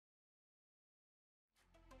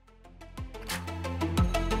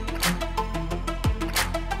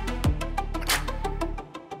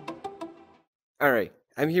All right.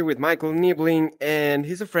 I'm here with Michael Nebeling, and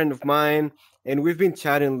he's a friend of mine. And we've been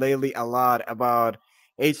chatting lately a lot about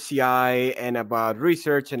HCI and about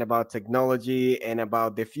research and about technology and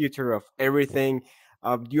about the future of everything.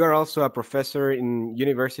 You are also a professor in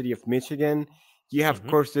University of Michigan. You have Hmm.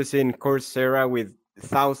 courses in Coursera with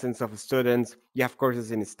thousands of students. You have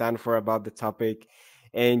courses in Stanford about the topic.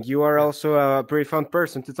 And you are Yeah, also a pretty fun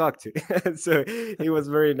person to talk to. So it was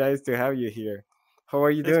very nice to have you here. How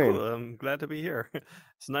are you it's cool. doing? I'm glad to be here.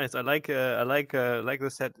 It's nice. I like the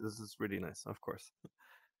set. This is really nice. Of course.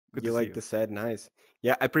 Good to You see like you. the set, nice.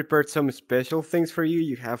 Yeah, I prepared some special things for you.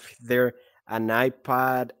 You have there an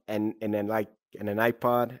iPad and then like and an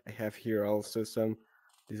iPod. I have here also some.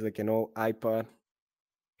 This is like an old iPod.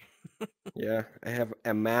 Yeah, I have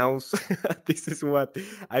a mouse. This is what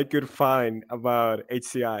I could find about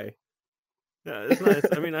HCI. Yeah, it's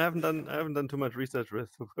nice. I mean, I haven't done too much research with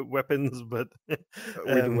weapons, but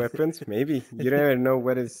With um, weapons, maybe you never know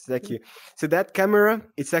what is exactly. So that camera,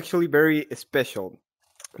 it's actually very special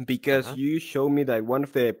because uh-huh. you showed me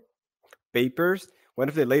that papers, one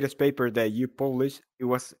of the latest papers that you published, it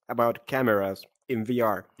was about cameras in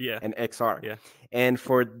VR Yeah, and XR. yeah, And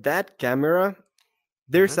for that camera,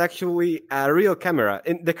 there's uh-huh. actually a real camera,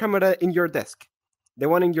 in the camera in your desk, the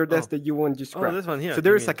one in your desk Oh, that you won't just oh, grab. this one So here.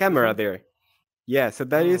 You there is a mean this camera one? there. Yeah, so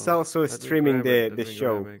that is Oh, also let me streaming grab it. the Let me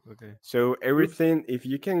grab show. it. Okay. So Oops. everything, if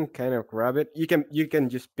you can kind of grab it, you can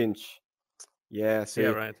just pinch. Yeah, Yeah,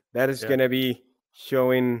 so right. that is Yeah. gonna be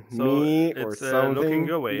showing So me or it's looking something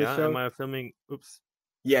your in way, the huh? Am show. I filming? Oops.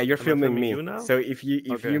 Yeah, you're Am I filming filming me. you now? So if you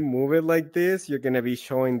Okay. move it like this, you're gonna be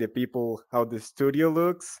showing the people how the studio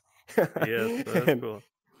looks. Yes, that's And cool.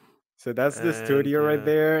 so that's the And studio right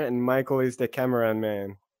there, and Michael is the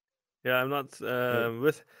cameraman. yeah, I'm not Uh,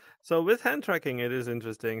 with so with hand tracking it is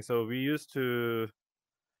interesting. So we used to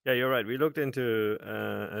yeah, you're right. We looked into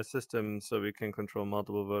a system so we can control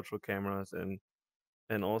multiple virtual cameras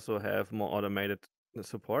and also have more automated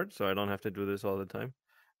support, so I don't have to do this all the time.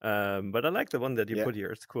 But I like the one that you yeah, put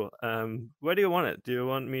here. It's cool. Where do you want it? Do you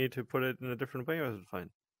want me to put it in a different way, or is it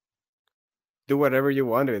fine? do whatever you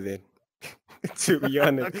want with it. To be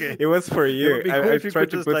honest, Okay. it was for It you. would be cool if I've you tried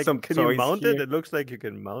could to just put like, some can you toys mount it? here. It looks like you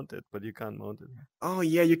can mount it, but you can't mount it Oh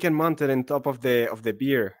yeah, you can mount it on top of the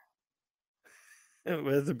beer. here.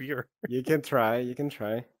 Where's the beer? You can try. You can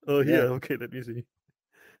try. Oh, here. Yeah. Okay, let me see.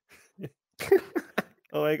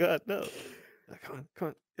 Oh my God, no. Come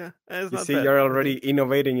on. Yeah, it's You not see, bad. you're I think. already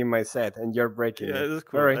innovating in my set, and you're breaking Yeah, it. it is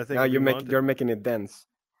All cool. right, I now think we mounted. you're making it dance.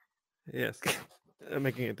 Yes,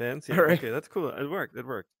 making it dance. All Yeah. right. Okay, that's cool. It worked. It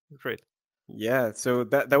worked. Great. Yeah. So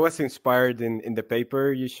that was inspired in the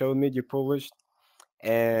paper you showed me you published,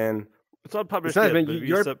 and It's not it's published nice. yet, Man, but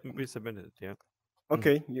you're we submitted it. Yeah. Mhm.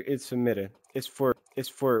 okay. It's submitted. It's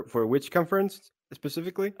for which conference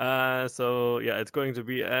specifically? So yeah, it's going to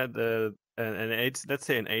be at let's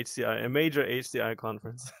say an HCI, a major HCI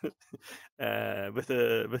conference, with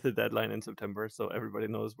a deadline in September, so everybody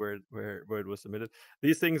knows where it was submitted.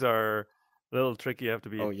 These things are a little tricky. You have to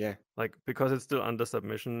be Oh yeah. like, because it's still under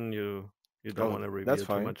submission. You don't Oh, want to that's reveal too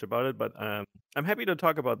fine. much about it, but I'm happy to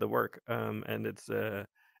talk about the work. And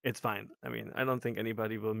it's fine. I mean, I don't think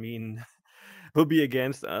anybody will be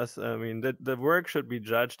against us. I mean, the work should be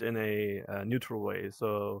judged in a neutral way.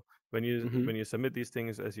 So Mm-hmm. when you submit these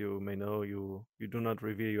things, as you may know, you do not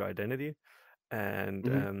reveal your identity, and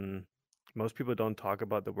Mm-hmm. most people don't talk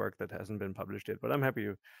about the work that hasn't been published yet. But I'm happy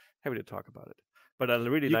to talk about it. But I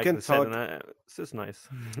really You like can the set, and talk. this is nice.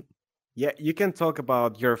 Yeah, you can talk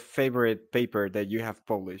about your favorite paper that you have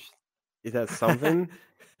published. Is that something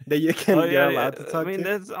that you Oh can you're yeah, allowed to I talk mean, to?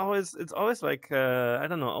 it's always like I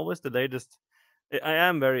don't know, always the latest. I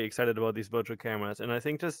am very excited about these virtual cameras, and I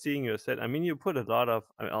think just seeing your set. I mean, you put a lot of.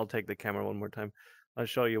 I'll take the camera one more time. I'll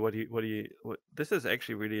show you what. This is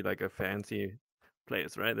actually really like a fancy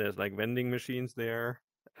place, right? There's like vending machines there,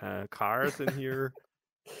 cars in here.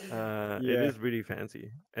 It Yeah. is really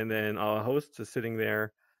fancy, and then our host is sitting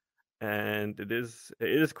there, and it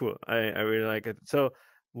is cool. I really like it. So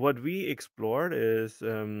what we explored is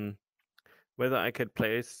whether I could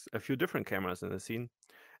place a few different cameras in the scene,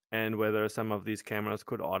 and whether some of these cameras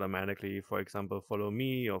could automatically, for example, follow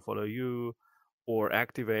me or follow you, or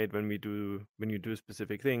activate when you do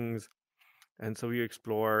specific things. And so we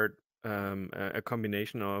explored a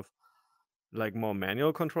combination of like more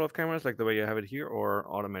manual control of cameras, like the way you have it here, or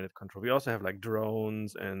automated control. We also have like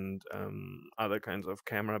drones and other kinds of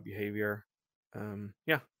camera behavior.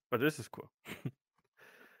 Yeah, but this is cool.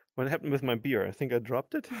 What happened with my beer? I think I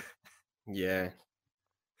dropped it. Yeah.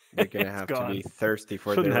 You're gonna It's have to be gone. thirsty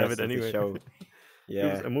for Shouldn't the have rest it of the anyway. show.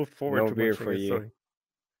 Oops, Yeah. I moved forward No too beer much. I for guess. you. Sorry.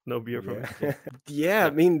 no beer for Yeah. me. Yeah, Yeah, I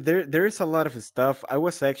yeah. mean there's a lot of stuff. I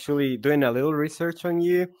was actually doing a little research on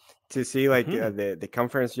you to see like Hmm. the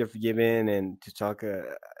conference you've given and to talk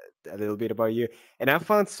a little bit about you. And I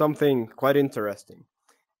found something quite interesting.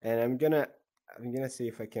 And I'm gonna see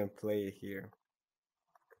if I can play it here.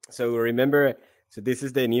 So remember, so this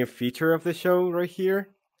is the new feature of the show right here,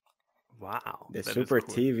 Wow, the that is Super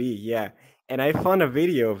cool. TV. Yeah, and I found a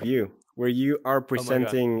video of you where you are Oh my god,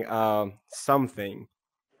 presenting something.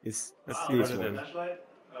 Is let's see what this it one? is.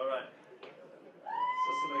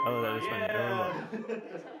 Oh, that is funny.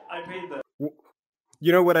 I remember. W-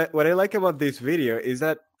 You know what I like about this video is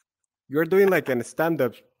that you're doing like a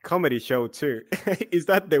stand-up comedy show too. Is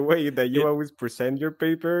that the way that you It always present your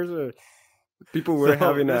papers? Or people were so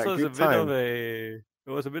having this a was a good bit of time. a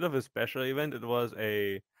it was a bit of a special event. It was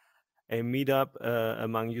a meetup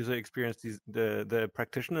among user experience the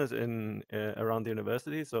practitioners in around the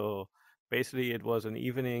university. So basically, it was an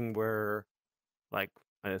evening where like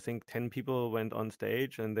I think 10 people went on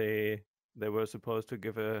stage and they were supposed to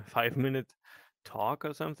give a 5 minute talk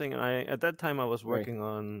or something. And I at that time I was Right. working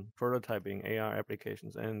on prototyping AR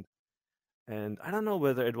applications and I don't know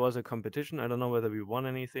whether it was a competition. I don't know whether we won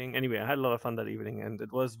anything. Anyway, I had a lot of fun that evening, and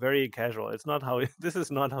it was very casual. It's not how this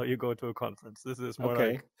is not how you go to a conference. This is more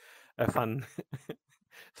Okay. like a fun,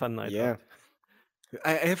 fun night Yeah. out.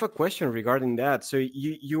 I have a question regarding that. So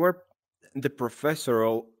you are the professor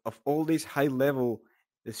of all these high level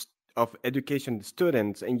of education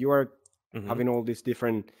students, and you are Hmm. having all these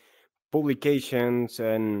different publications,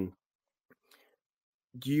 and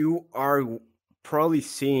you are probably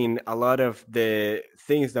seeing a lot of the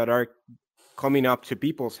things that are coming up to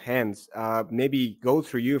people's hands. Maybe go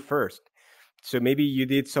through you first. So maybe you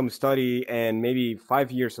did some study, and maybe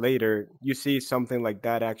 5 years later, you see something like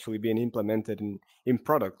that actually being implemented in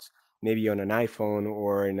products, maybe on an iPhone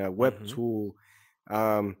or in a web Hmm. tool.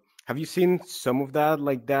 Have you seen some of that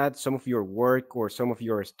like that? Some of your work or some of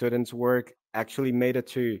your students' work actually made it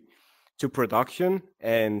to production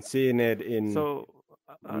and seeing it in So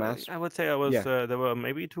mass? I would say I was Yeah. there were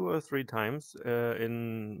maybe 2 or 3 times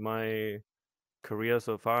in my career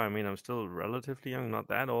so far. I mean, I'm still relatively young, not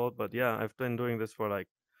that old, but yeah, I've been doing this for like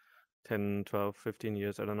 10, 12, 15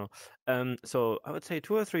 years, I don't know. So I would say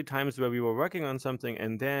 2 or 3 times where we were working on something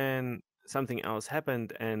and then something else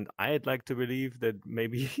happened, and I'd like to believe that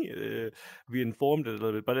maybe we informed it a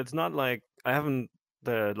little bit, but it's not like I haven't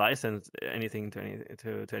the license anything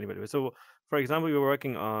to anybody. So, for example, we were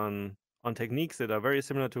working on techniques that are very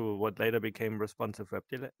similar to what later became responsive web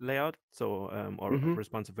layout, so or Mm-hmm.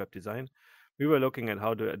 responsive web design. We were looking at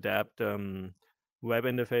how to adapt web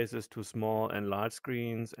interfaces to small and large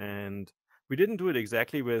screens. And we didn't do it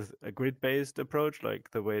exactly with a grid based approach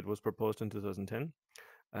like the way it was proposed in 2010.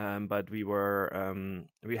 But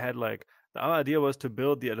we had like our idea was to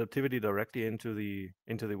build the adaptivity directly into the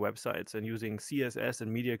websites and using CSS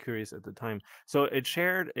and media queries at the time. So it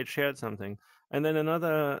shared something. And then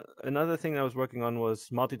another thing I was working on was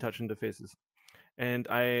multi-touch interfaces. And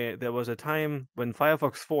I there was a time when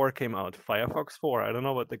Firefox 4 came out. Firefox 4, I don't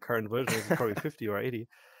know what the current version is. It's probably 50 or 80.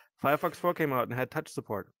 Firefox 4 came out and had touch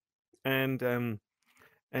support. And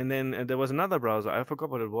then there was another browser. I forgot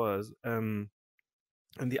what it was. And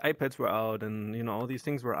the iPads were out, and all these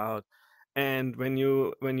things were out. And when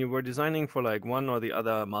you were designing for like one or the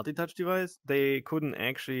other multi-touch device, they couldn't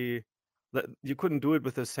actually that you couldn't do it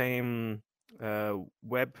with the same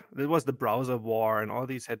web. There was the browser war, and all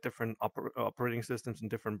these had different operating systems and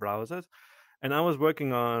different browsers. And I was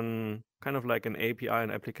working on kind of like an API,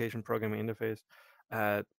 an application programming interface,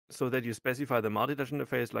 so that you specify the multi-touch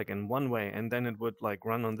interface like in one way, and then it would like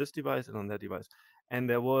run on this device and on that device. And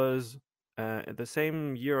there was the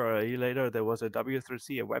same year or a year later, there was a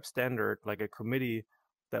W3C, a web standard, like a committee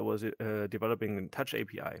that was developing Touch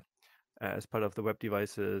API as part of the Web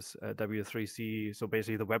Devices W3C, so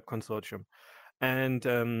basically the Web Consortium. And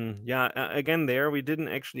yeah, again, there I didn't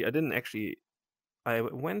actually I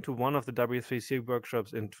went to one of the W3C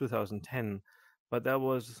workshops in 2010, but that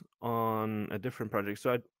was on a different project.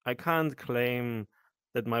 So I can't claim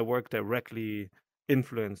that my work directly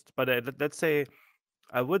influenced. But let's say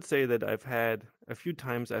I would say that I've had a few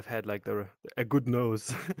times I've had like a good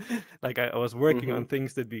nose, like I was working Mm-hmm. on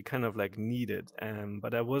things that we kind of like needed,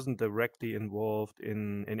 but I wasn't directly involved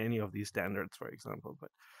in any of these standards, for example.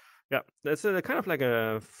 But yeah, that's a kind of like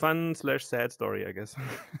a fun slash sad story, I guess.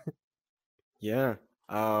 Yeah.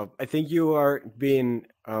 I think you are being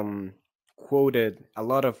quoted a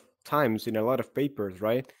lot of times in a lot of papers,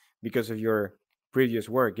 right? Because of your previous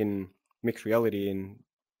work in mixed reality and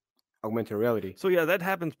augmented reality. So yeah, that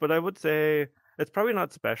happens, but I would say it's probably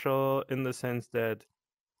not special in the sense that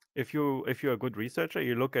if you're a good researcher,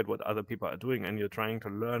 you look at what other people are doing and you're trying to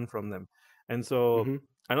learn from them. And so Mm-hmm.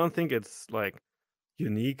 I don't think it's like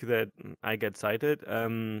unique that I get cited.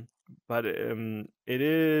 But it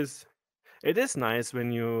is nice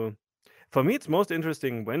when you. For me, it's most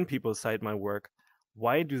interesting when people cite my work.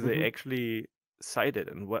 Why do they Mm-hmm. actually cite it,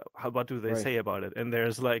 and what do they Right. say about it? And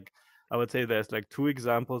there's like, I would say there's like two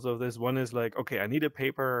examples of this. One is like, okay, I need a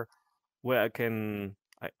paper where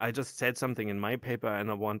I just said something in my paper and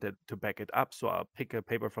I wanted to back it up, so I'll pick a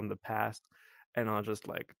paper from the past and I'll just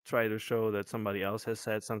like try to show that somebody else has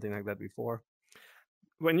said something like that before.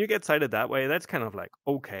 When you get cited that way, that's kind of like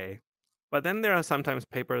okay. But then there are sometimes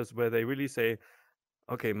papers where they really say,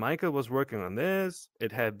 okay, Michael was working on this,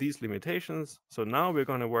 it had these limitations, so now we're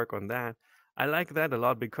going to work on that. I like that a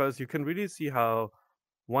lot because you can really see how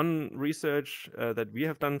one research that we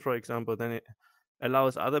have done, for example, then it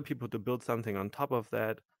allows other people to build something on top of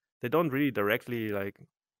that. They don't really directly like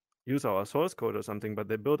use our source code or something, but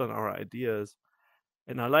they build on our ideas.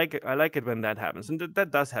 And I like it when that happens, and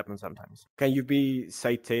that does happen sometimes. Can you be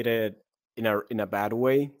cited in a bad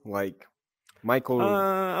way? Like Michael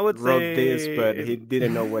I would wrote this, say but it. he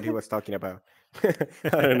didn't know what he was talking about.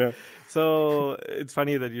 I don't know. So it's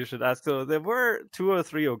funny that you should ask. So there were two or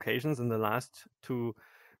three occasions in the last 2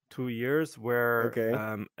 years where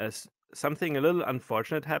Okay. as something a little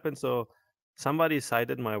unfortunate happened. So somebody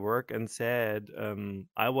cited my work and said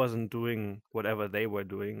I wasn't doing whatever they were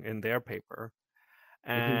doing in their paper,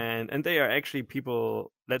 Mm-hmm. and they are actually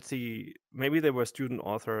people. Let's see, maybe they were student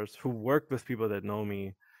authors who worked with people that know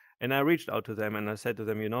me, and I reached out to them and I said to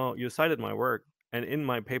them, you know, you cited my work, and in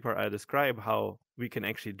my paper I describe how we can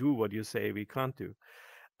actually do what you say we can't do.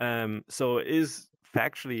 So it is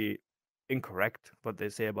factually incorrect what they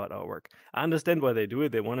say about our work. I understand why they do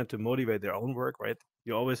it. They wanted to motivate their own work, right?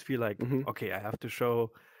 You always feel like, Mm-hmm. okay, I have to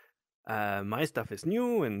show my stuff is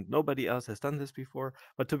new and nobody else has done this before.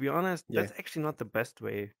 But to be honest, Yeah. that's actually not the best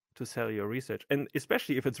way to sell your research. And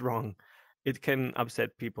especially if it's wrong, it can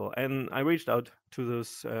upset people. And I reached out to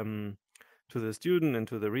the student and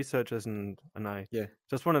to the researchers, and I Yeah.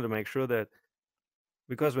 just wanted to make sure that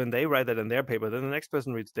because when they write that in their paper, then the next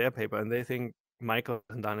person reads their paper and they think Michael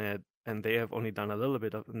hasn't done it and they have only done a little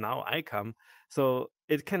bit of it. Now I come. So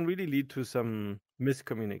it can really lead to some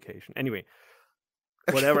miscommunication. Anyway,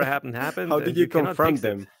 whatever happened happened How did and you you cannot confront fix it.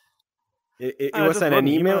 them? It I was just in wrote an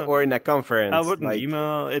an email email. or in a I conference, wrote an like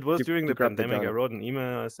email. It was during to the grab the pandemic. I gun. wrote an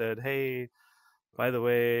email. I said, hey, by the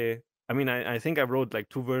way, I mean, I think I wrote like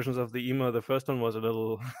two versions of the email. The first one was a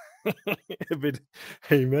little a bit,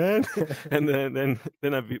 hey man, and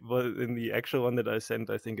well, in the actual one that I sent,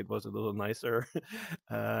 I think it was a little nicer.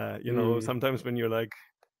 You know, Mm, sometimes when you're like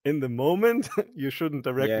in the moment, you shouldn't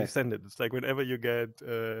directly yeah. send it. It's like whenever you get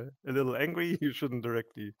a little angry, you shouldn't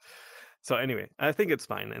directly. So anyway, I think it's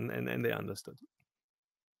fine, and they understood.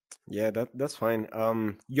 Yeah, that's fine.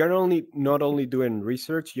 You're only not only doing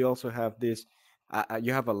research, you also have this.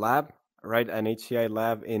 You have a lab, right? An HCI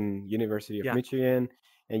lab in University of Yeah, Michigan,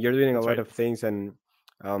 and you're doing a that's lot right. of things and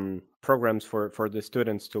programs for the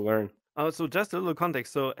students to learn. So just a little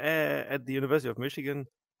context. So at the University of Michigan,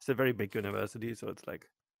 it's a very big university. So it's like,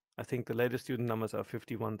 I think the latest student numbers are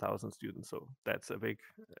 51,000 students. So that's a big,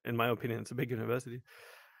 in my opinion, it's a big university.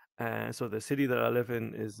 So the city that I live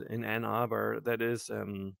in is in Ann Arbor. That is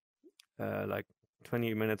like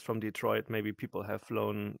 20 minutes from Detroit. Maybe people have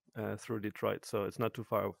flown through Detroit, so it's not too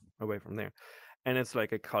far away from there. And it's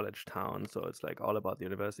like a college town, so it's like all about the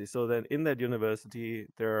university. So then in that university,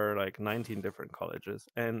 there are like 19 different colleges,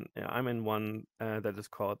 and I'm in one that is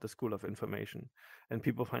called the School of Information. And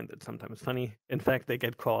people find that sometimes funny. In fact, they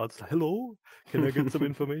get calls, "Hello, can I get some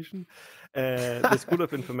information?" The School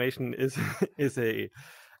of Information is is a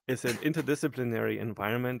is an interdisciplinary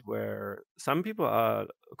environment where some people are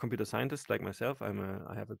computer scientists like myself. I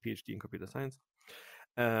have a PhD in computer science,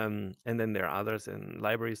 and then there are others in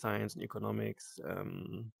library science and economics,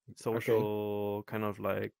 Okay. social kind of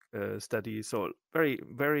like studies. So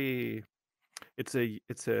very it's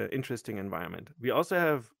a interesting environment. We also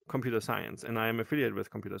have computer science, and I am affiliated with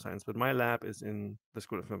computer science, but my lab is in the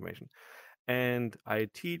School of Information, and I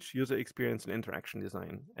teach user experience and interaction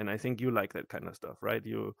design. And I think you like that kind of stuff, right?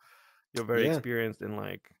 You're very Yeah. experienced in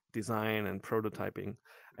like design and prototyping,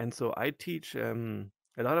 and so I teach a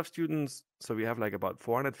lot of students. So we have like about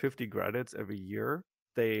 450 graduates every year.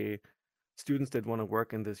 They Students that want to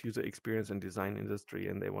work in this user experience and design industry,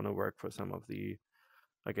 and they want to work for some of the,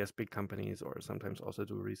 I guess, big companies, or sometimes also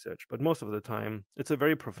do research. But most of the time, it's a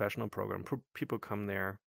very professional program. People come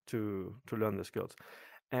there to learn the skills.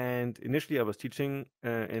 And initially, I was teaching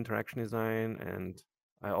interaction design, and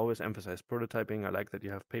I always emphasize prototyping. I like that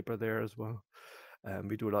you have paper there as well.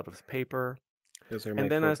 We do a lot of paper. Those are And my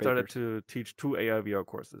then four I started papers. to teach two AR/VR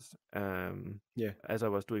courses Yeah, as I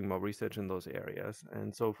was doing more research in those areas.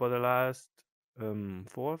 And so for the last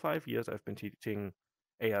 4 or 5 years, I've been teaching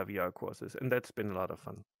AR/VR courses, and that's been a lot of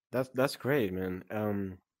fun. that's great, man.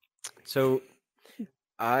 So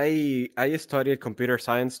I studied computer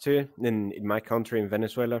science too in my country in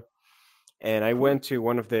Venezuela, and I Cool. went to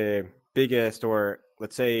one of the biggest, or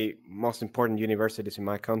let's say most important universities in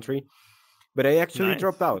my country. But I actually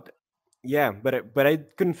dropped Nice. out. Yeah, but I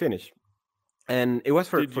couldn't finish, and it was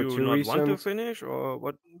for Did for you two not want to reasons. finish, or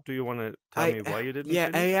what? Do you want to tell I me why you didn't yeah,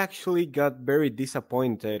 I finish? actually got very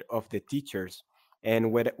disappointed of the teachers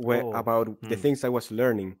and what Oh, about the hmm. things I was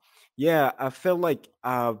learning. Yeah, I felt like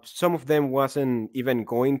some of them wasn't even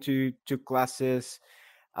going to classes,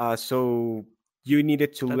 so you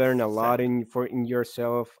needed to That's learn a lot sad. in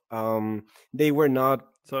yourself. They were not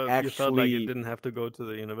So you felt like you actually. didn't have to go to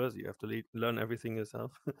the university. You have to learn everything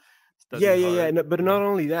yourself, Yeah, study yeah. hard. No, but not Mm.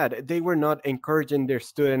 only that, they were not encouraging their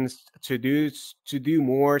students to do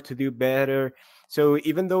more, to do better. So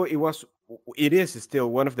even though it is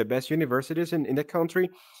still one of the best universities in the country,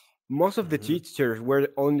 most of the Hmm. teachers were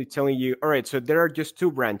only telling you, all right, so there are just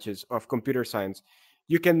two branches of computer science.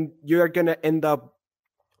 You are gonna end up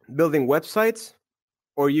building websites,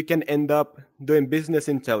 or you can end up doing business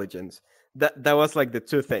intelligence. That was like the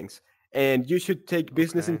two things. And you should take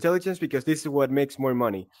business Okay. intelligence because this is what makes more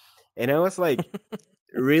money. And I was like,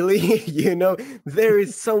 really? There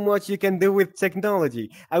is so much you can do with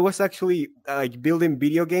technology. I was actually like building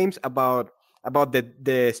video games about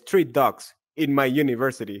the street dogs in my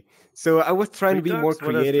university. So I was trying to Street be more dogs?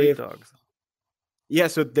 What are street creative. dogs? Yeah,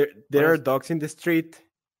 so there What there are are dogs in the street.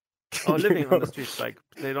 oh, you living on know the streets? Like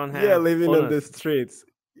they don't yeah, have living on the owners. streets.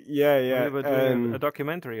 Yeah, Oh, yeah. you were doing a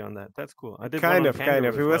documentary on that. That's cool. I did one Kind on of, kind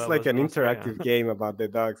of. It kangaroos while I was like was an in Australia. interactive game about the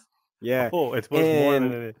dogs. Yeah. Oh, it was more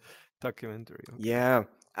than And a documentary. Okay. yeah,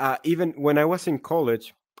 even when I was in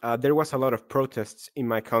college, there was a lot of protests in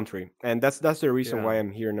my country, and that's the reason Yeah. why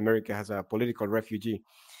I'm here in America as a political refugee.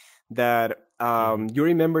 That Hmm. you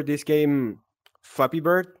remember this game, Flappy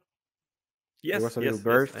Bird? There Yes, was a little yes,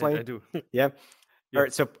 yes. bird I flying. do. Yeah. All Yeah.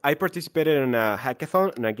 right. So I participated in a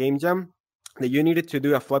hackathon, in a game jam, that you needed to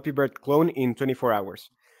do a Flappy Bird clone in 24 hours.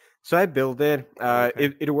 So I built it.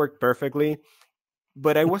 Okay. It worked perfectly,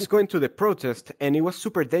 but I was going to the protest, and it was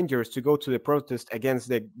super dangerous to go to the protest against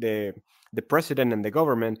the president and the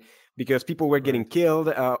government because people were getting Right. killed,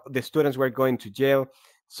 the students were going to jail.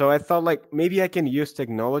 So I thought like maybe I can use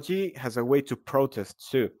technology as a way to protest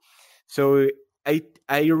too. So I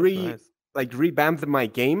That's nice. revamped my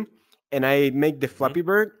game, and I make the Hmm. Flappy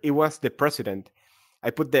Bird. It was the president. I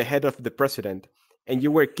put the head of the president, and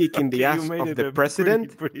you were kicking the Okay, you ass made of it the a pretty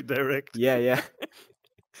president. pretty direct. Yeah, yeah.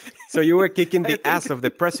 So you were kicking I the ass think of the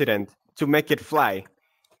president to make it fly.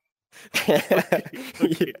 okay,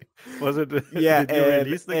 okay. Was it Yeah, did you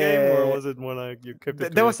release the game or and was it more like you kept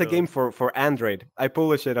it to that was a game yourself? for Android. I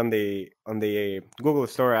published it on the Google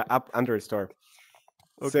Store, app Android store.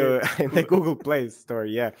 Okay, So in the cool. Google Play Store,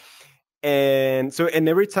 yeah. And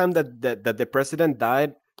every time that the president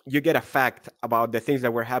died, you get a fact about the things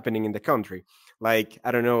that were happening in the country. Like,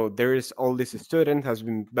 I don't know, there is all this student has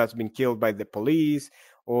been killed by the police,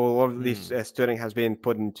 or all of this Hmm. student has been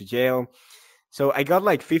put into jail. So I got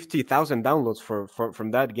like 50,000 downloads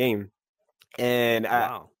from that game, and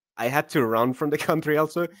Wow. I had to run from the country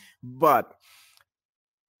also. But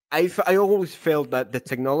I always felt that the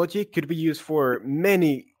technology could be used for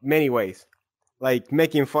many ways, like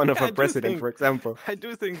making fun of Yeah, a president, for example. I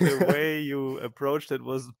do think the way you approached it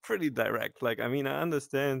was pretty direct. Like, I mean, I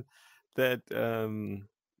understand that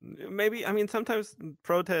maybe I mean sometimes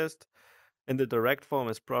protest in the direct form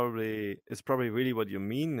is probably really what you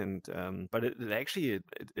mean, and but it actually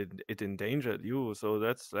it endangered you, so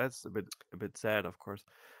that's a bit sad, of course.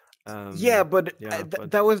 Yeah, but Yeah,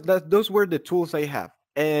 but those were the tools I have,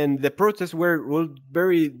 and the protests were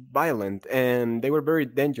very violent and they were very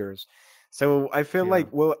dangerous. So I feel yeah. like,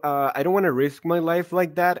 well, I don't want to risk my life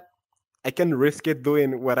like that. I can risk it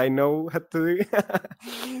doing what I know how to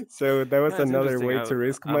do. So that was Yeah, it's another interesting. way I to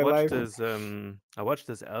risk I my watched life. this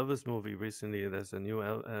Elvis movie recently. There's a new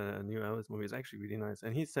Elvis movie. It's actually really nice.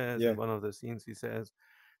 And he says Yeah. in one of the scenes, he says,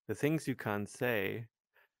 "The things you can't say,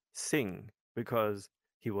 sing," because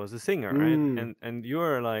he was a singer, right? Mm, And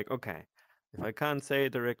you're like, okay, if I can't say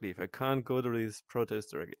it directly, if I can't go to these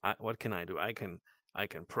protests directly, what can I do? I can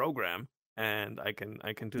program and I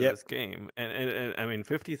can do yeah. this game. And I mean,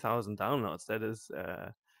 50,000 downloads.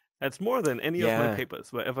 That's more than any of my Yeah.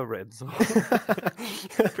 papers were ever read. So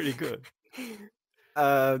pretty good.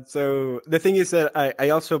 So the thing is that I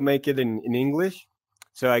also make it in English.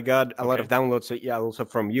 So I got a lot of Okay. downloads, yeah, also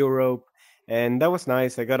from Europe, and that was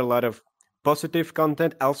nice. I got a lot of positive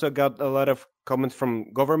content. I also got a lot of comments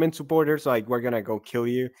from government supporters, like "We're gonna go kill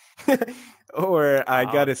you," or I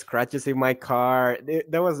got Ouch. scratches in my car.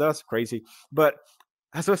 That was crazy. But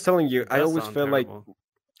as I was telling you, It I does always sound felt like terrible.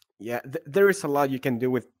 yeah, there is a lot you can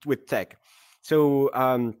do with tech. So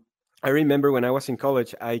I remember when I was in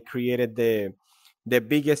college, I created the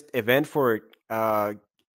biggest event for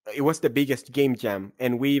it was the biggest game jam,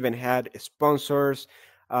 and we even had sponsors.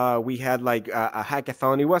 We had like a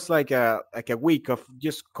hackathon. It was like a week of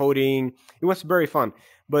just coding. It was very fun,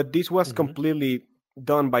 but this was Hmm. completely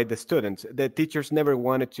done by the students. The teachers never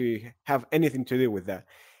wanted to have anything to do with that,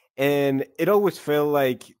 and it always felt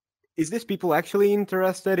like, is this people actually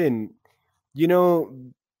interested in, you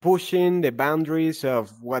know, pushing the boundaries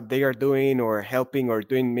of what they are doing or helping or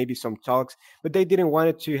doing maybe some talks, but they didn't want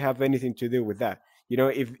it to have anything to do with that. You know,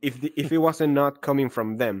 if it wasn't not coming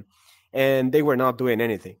from them, and they were not doing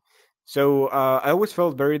anything. So I always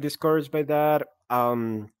felt very discouraged by that.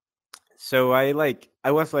 So I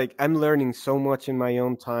was like, I'm learning so much in my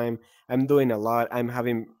own time. I'm doing a lot. I'm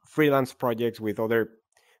having freelance projects with other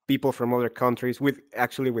people from other countries, with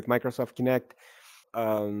actually with Microsoft Connect.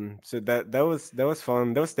 So that was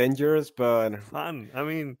fun. That was dangerous, but Fun. I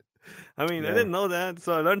mean, I yeah. didn't know that,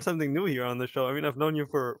 so I learned something new here on the show. I mean, I've known you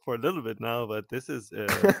for a little bit now, but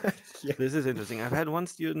Yeah. this is interesting. I've had one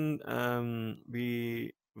student.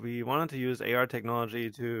 We wanted to use AR technology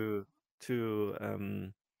to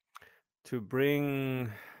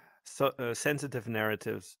bring sensitive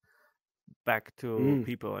narratives back to Mm,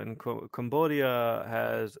 people. And Cambodia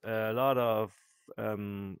has a lot of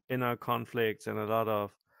inner conflicts and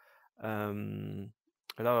um,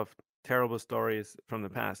 a lot of terrible stories from the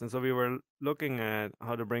past. And so we were looking at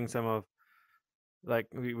how to bring some of, like,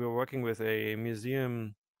 we were working with a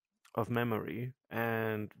museum of memory,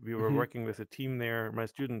 and we were mm-hmm. working with a team there. My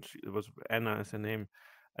student, it was Anna is her name.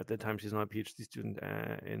 At the time, she's not a PhD student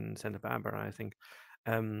in Santa Barbara, I think.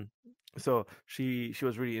 Um, so she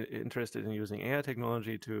was really interested in using AI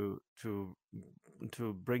technology to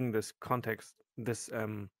bring this context, this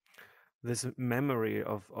memory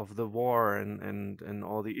of the war and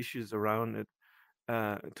all the issues around it,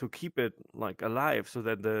 to keep it like alive, so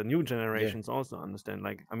that the new Yeah. generations also understand.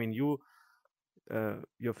 Like, I mean,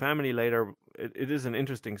 your family later, it is an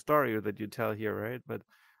interesting story that you tell here, right? But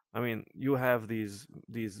I mean, you have these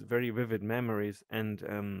very vivid memories,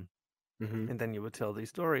 Mm-hmm. and then you would tell these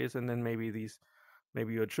stories, and then maybe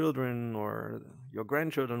your children or your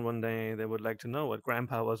grandchildren one day, they would like to know what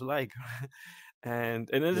grandpa was like. And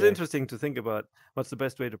it's Yeah. interesting to think about what's the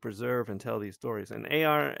best way to preserve and tell these stories. And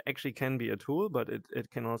AR actually can be a tool, but it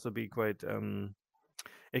can also be quite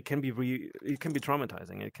it can be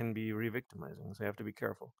traumatizing, it can be re-victimizing, so you have to be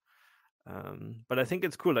careful. But I think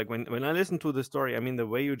it's cool. Like, when I listen to the story, I mean, the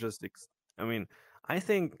way you just, I mean, I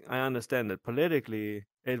think I understand that politically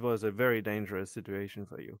it was a very dangerous situation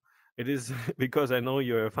for you. It is because I know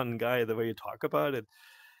you're a fun guy. The way you talk about it,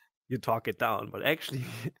 you talk it down, but actually,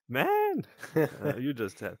 man, you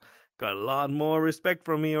just have got a lot more respect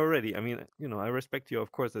from me already. I mean, I respect you,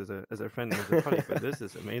 of course, as a friend and as a colleague, but this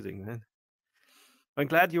is amazing, man. I'm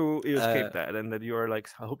glad you uh, escaped that, and that you're like,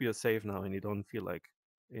 I hope you're safe now and you don't feel like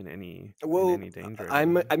in well, any danger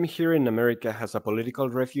I'm anymore. I'm here in America as a political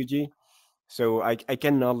refugee, so I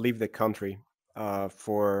cannot leave the country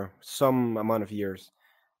for some amount of years,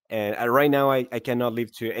 and right now I cannot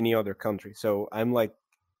leave to any other country. So I'm like,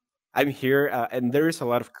 I'm here, and there is a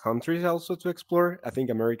lot of countries also to explore. I think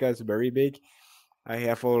America is very big. I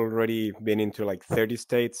have already been into like 30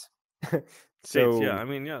 states. States, yeah. So I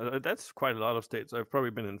mean, yeah, that's quite a lot of states. I've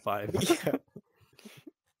probably been in five. yeah,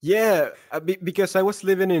 yeah. Because I was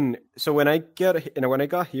living in. So when I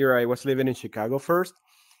got here, I was living in Chicago first,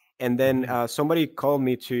 and then Hmm. somebody called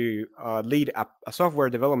me to lead a software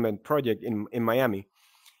development project in Miami,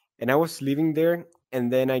 and I was living there,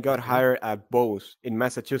 and then I got Okay. hired at Bose in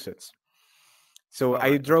Massachusetts. So All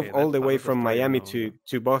I right. drove Okay, all that's the part way of the from story Miami now.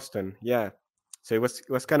 to Boston. Yeah, so it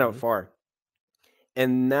was kind of Yeah. far.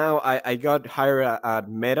 And now I got hired at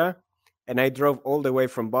Meta, and I drove all the way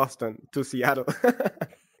from Boston to Seattle.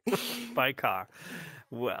 By car.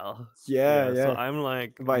 Well, Yeah, yeah. So yeah, I'm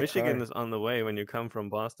like, by Michigan car. is on the way. When you come from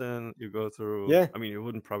Boston, you go through. Yeah, I mean, you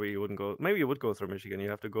wouldn't go. Maybe you would go through Michigan. You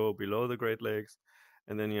have to go below the Great Lakes,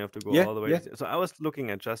 and then you have to go yeah, all the way yeah, to. So I was looking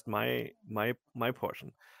at just my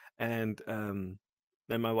portion, and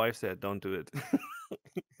then my wife said, "Don't do it,"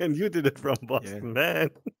 and you did it from yeah. Boston, man.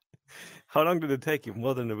 How long did it take you?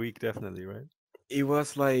 More than a week, definitely, right? It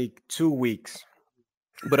was like 2 weeks,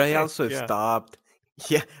 but I also Yeah. stopped.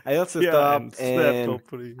 Yeah, I also Yeah, and stopped slept and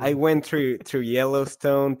hopefully. I went through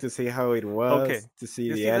Yellowstone to see how it Okay. was, to see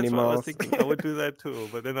You the see, that's what I was animals. thinking. I would do that too,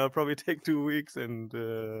 but then I'll probably take 2 weeks, and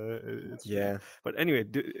it's tricky. Yeah. But anyway,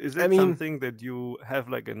 is I it mean, something that you have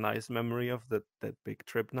like a nice memory of that big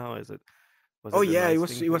trip now? Was oh it a yeah, nice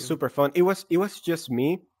thing it for was you? super fun. It was just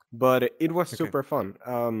me, but it was Okay. super fun.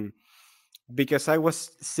 Because I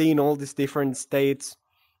was seeing all these different states,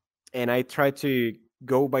 and I tried to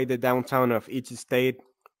go by the downtown of each state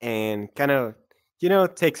and kind of,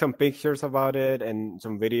 take some pictures about it and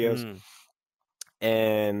some videos, Mm,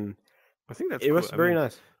 and I think that's it cool. was I very mean,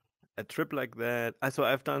 nice. a trip like that. So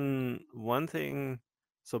I've done one thing.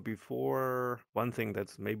 So before one thing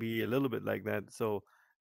that's maybe a little bit like that. So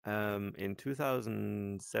in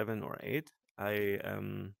 2007 or 8, I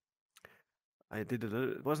did a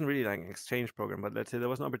little. It wasn't really like an exchange program, but let's say there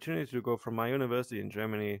was an opportunity to go from my university in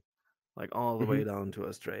Germany, like all the Hmm. way down to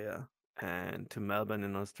Australia and to Melbourne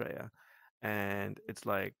in Australia. And it's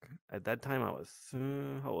like at that time I was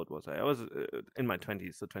how old was I? I was in my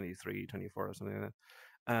 20s, so 23, 24 or something like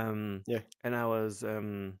that. Yeah. And I was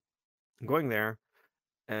going there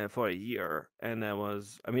for a year, and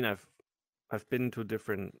I mean, I've been to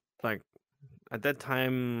different like at that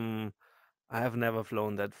time I have never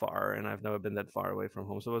flown that far, and I've never been that far away from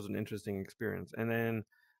home. So it was an interesting experience. And then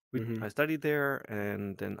Hmm. I studied there,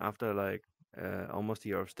 and then after like almost a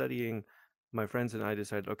year of studying, my friends and I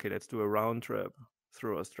decided, okay, let's do a round trip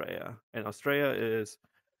through Australia. And Australia is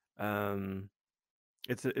um,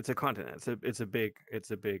 it's a continent. It's a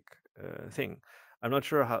big thing. I'm not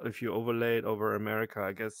sure how if you overlay it over America.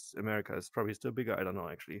 I guess America is probably still bigger. I don't know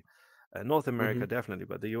actually. North Hmm. America definitely,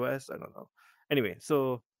 but the US I don't know. Anyway,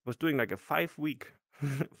 so was doing like a 5 week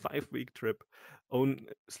 5 week trip, own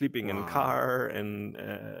sleeping in Wow. car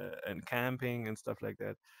and camping and stuff like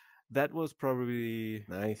that. That was probably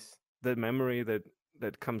Nice. the memory that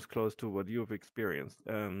comes close to what you've experienced.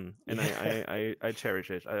 And Yeah. I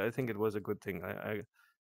cherish it. I think it was a good thing.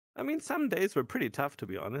 I mean, some days were pretty tough, to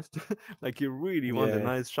be honest. Like you really want a Yeah.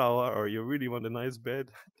 nice shower or you really want a nice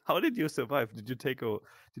bed. How did you survive? Did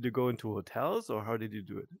you go into hotels or how did you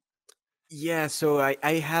do it? Yeah, so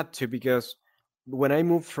I had to, because when I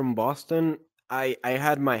moved from Boston, I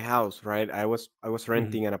had my house, right? I was Hmm.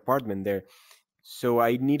 renting an apartment there. So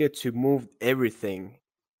I needed to move everything,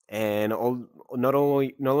 and all, not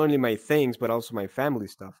only my things but also my family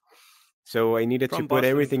stuff. So I needed to From put Boston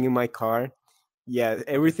everything in to my car. Yeah, okay.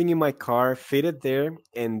 everything in my car, fit it there,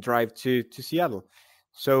 and drive to Seattle.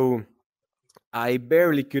 So I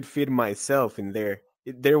barely could fit myself in there.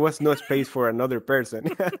 There was no space for another person.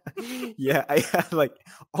 Yeah, I had like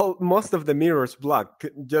most of the mirrors blocked,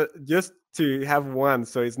 just to have one,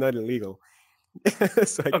 so it's not illegal,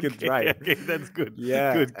 so I could Okay, drive. okay, that's good. Yeah,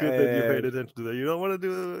 Good that you paid attention to that. You don't want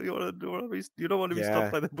to be stopped yeah,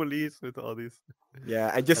 by the police with all these.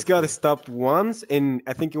 yeah. I just That's got cool. stopped once, in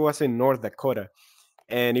I think it was in North Dakota,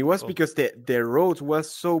 and it was Oh, because the road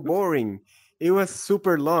was so oops. boring. It was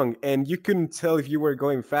super long, and you couldn't tell if you were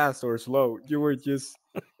going fast or slow. You were just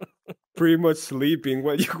pretty much sleeping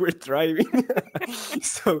while you were driving.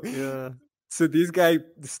 so Yeah. so this guy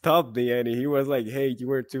stopped me, and he was like, "Hey, you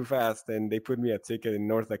were too fast," and they put me a ticket in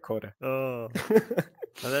North Dakota. Oh,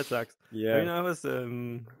 now that sucks. I Yeah. mean, I was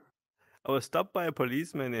stopped by a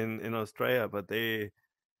policeman in Australia, but the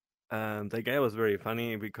guy was very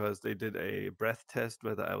funny because they did a breath test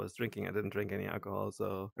whether I was drinking. I didn't drink any alcohol,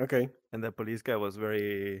 so Okay. and the police guy was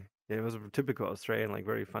very yeah, he was a typical Australian, like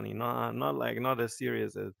very funny. Not as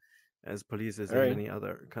serious as police is All in right. many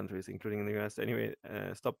other countries, including in the US. Anyway,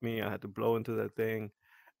 stopped me. I had to blow into that thing,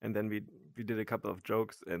 and then we did a couple of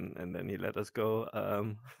jokes, and then he let us go.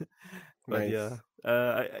 But yeah, Nice.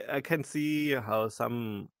 I can see how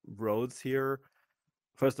some roads here.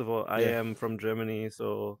 First of all, I Yeah. am from Germany,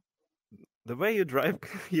 so the way you drive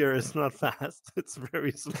here is not fast. It's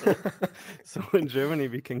very slow. So in Germany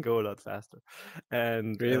we can go a lot faster,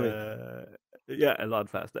 and Really? yeah, a lot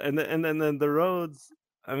faster. And then the roads.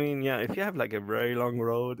 I mean, yeah, if you have like a very long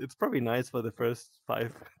road, it's probably nice for the first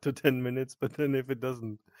 5 to 10 minutes, but then if it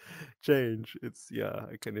doesn't change, it's yeah,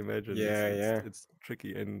 I can imagine Yeah, yeah. it's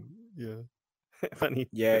tricky and yeah,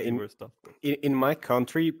 funny Yeah, that you were stopped. in my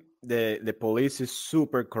country, the police is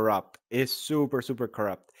super corrupt. Is super super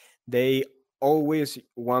corrupt. They always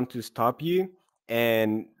want to stop you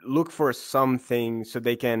and look for something so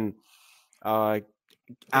they can uh,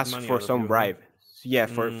 Get ask money for out of some you, huh? bribe. Yeah,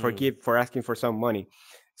 Mm, for asking for some money.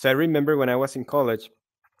 So I remember when I was in college,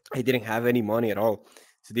 I didn't have any money at all.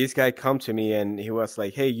 So this guy come to me and he was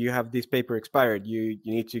like, "Hey, you have this paper expired. You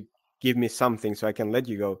need to give me something so I can let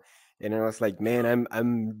you go." And I was like, "Man,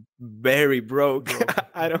 I'm very broke. broke.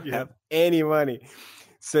 I don't Yeah. have any money.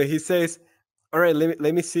 So he says, "All right,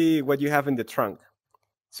 let me see what you have in the trunk."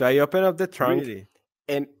 So I open up the trunk, Really?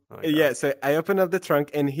 and Oh my god. yeah, so I open up the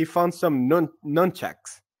trunk, and he found some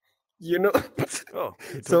nunchucks, you know, Oh,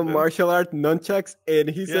 he took some them? martial art nunchucks, and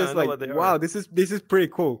he Yeah, says I know like, what they "Wow, are. this is pretty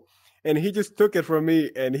cool," and he just took it from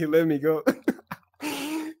me, and he let me go.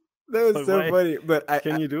 That was But so why? funny, but I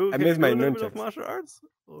Can you miss do my a little bit of nunchucks. martial arts?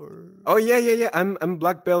 Or Oh yeah, yeah, yeah. I'm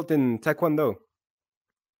black belt in Taekwondo.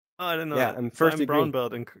 oh, I didn't know Yeah, that. I'm So first I'm brown degree.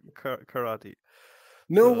 belt in karate.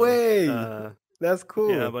 No So, way. That's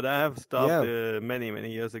yeah, cool. but I have stopped Yeah,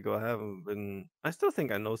 many years ago. I haven't been. I still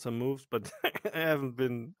think I know some moves, but I haven't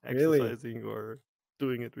been really. exercising or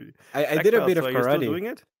doing it really. I Black did a belt. bit So of are you still karate. doing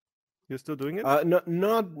it? You're still doing it? No,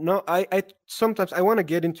 not no. I sometimes I want to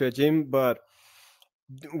get into a gym, but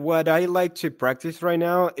what I like to practice right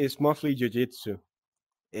now is mostly jujitsu.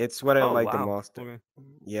 It's what I Oh like the wow. most. Okay.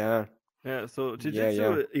 Yeah, Yeah. So yeah,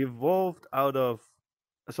 yeah. jiu-jitsu evolved out of.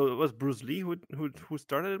 So it was Bruce Lee who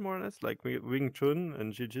started it more or less, like Wing Chun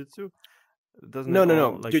and jiu-jitsu. Doesn't No, it no,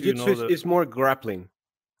 no. all like? Do you Jiu-jitsu know is, the? is more grappling.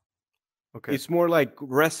 Okay. It's more like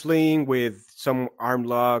wrestling with some arm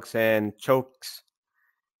locks and chokes.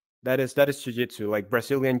 That is jiu-jitsu, like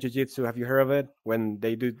Brazilian jiu-jitsu. Have you heard of it? When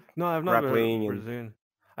they do No, I've not grappling and Brazilian.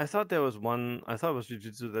 I thought there was one. I thought it was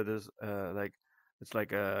jiu-jitsu that is like it's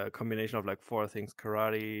like a combination of like four things: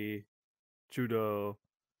 karate, judo,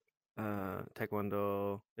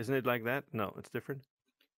 taekwondo. Isn't it like that? No, it's different.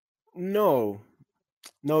 no,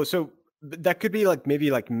 no. So that could be like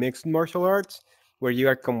maybe like mixed martial arts where you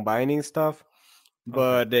are combining stuff.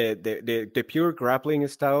 Okay. But the pure grappling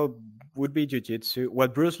style would be jiu-jitsu.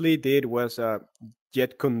 What Bruce Lee did was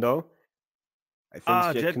Jet Kundo. I think it's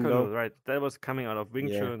Ah, Jet Jet Kundo. Kune, right? That was coming out of Wing Yeah,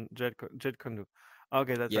 Chun, Jet Kune.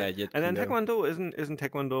 Okay, that's right. yeah, Jet And then Kundo. taekwondo isn't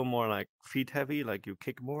taekwondo more like feet heavy, like you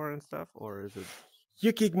kick more and stuff, or is it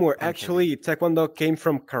You kick more. punch heavy? Actually, Taekwondo came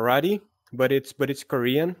from karate, but it's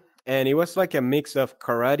Korean, and it was like a mix of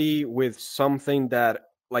karate with something that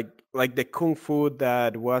like the kung fu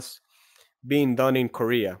that was being done in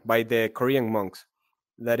Korea by the Korean monks.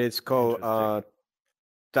 That is called Interesting.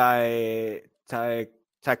 Tai Tai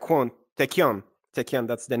Taekwon Taekyon Taekyon.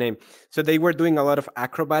 That's the name. So they were doing a lot of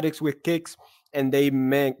acrobatics with kicks, and they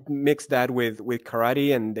mix that with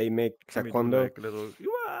karate, and they make Can we do Taekwondo. like little?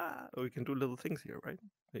 "Wah!" We can do little things here, right?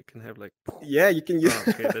 We can have like. Yeah, you can use. Oh,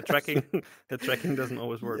 okay. The tracking, the tracking doesn't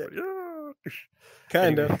always work, Yeah, but yeah. kind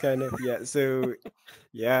Anyway, of, kind of. Yeah. So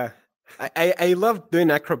yeah, I love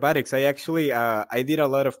doing acrobatics. I did a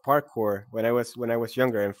lot of parkour when I was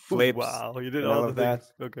younger and flips wow, you did and all all the of that.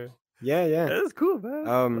 things. Okay, Yeah, yeah. that is cool, man.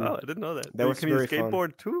 Um, Wow, I didn't know that. that was Can you very fun.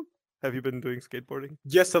 skateboard too? Have you been doing skateboarding?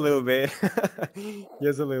 Just a little bit.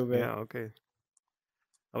 Just a little bit. Yeah, okay.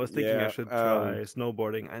 I was thinking I Yeah. should try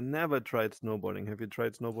snowboarding. I never tried snowboarding. Have you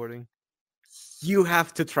tried snowboarding? You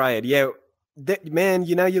have to try it. Yeah. Man,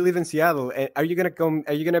 you live in Seattle. Are you gonna come?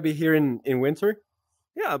 Are you gonna be here in winter?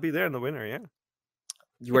 Yeah, I'll be there in the winter. Yeah.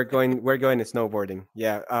 We're going to snowboarding.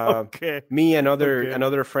 Yeah. Okay. Me and other Okay. and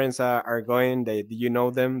other friends are going. You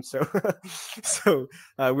know them, so so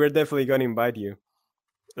we're definitely going to invite you.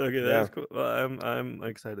 Okay, that Yeah. is cool. Well, I'm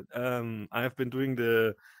excited. I've been doing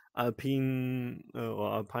the alpine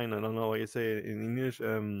or alpine. I don't know what you say in English.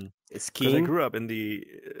 Because I Skiing. grew up in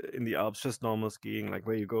the Alps, just normal skiing, like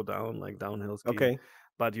where you go down, like downhill skiing, Okay.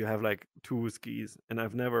 but you have like two skis. And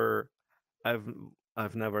I've,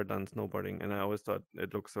 I've never done snowboarding, and I always thought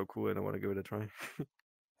it looks so cool, and I want to give it a try.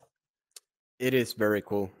 It is very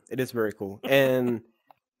cool. It is very cool. And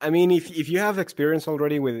I mean, if you have experience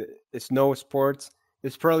already with snow sports,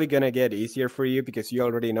 it's probably gonna get easier for you because you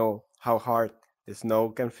already know how hard the snow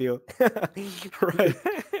can feel. Right?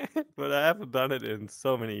 But I haven't done it in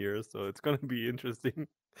so many years, so it's gonna be interesting.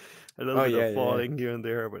 A little Oh bit yeah, of yeah, yeah. falling here and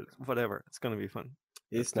there, but whatever. It's gonna be fun.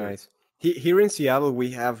 Let's It's do it. nice. Here in Seattle,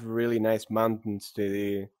 we have really nice mountains to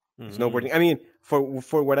do Hmm. snowboarding. I mean, for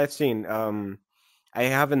what I've seen, I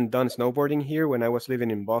haven't done snowboarding here. When I was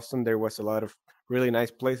living in Boston, there was a lot of really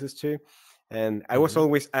nice places too. And Hmm.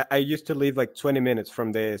 I used to live like 20 minutes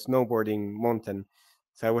from the snowboarding mountain.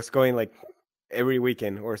 So I was going like every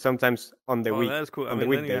weekend or sometimes Oh, that's cool. I on the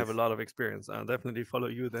mean, then you have a weekdays. lot of experience. I'll definitely follow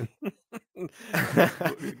you then.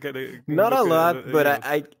 Gotta Not a look at lot, but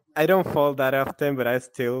I don't fall that often, but I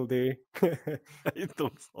still do. I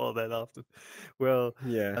don't fall that often. Well,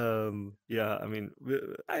 Yeah. yeah. I mean,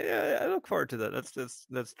 I look forward to that.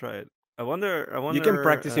 Let's try it. I You can wonder.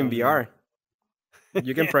 practice in VR.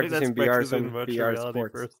 You can Yeah, practice let's in VR practice in some virtual VR reality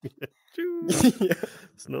sports. first. Choo. Yeah.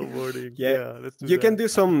 Snowboarding. Yeah. Yeah, let's do You can that. do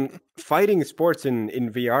some fighting sports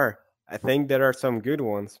in VR. I think there are some good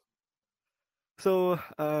ones. So,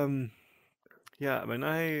 Yeah, when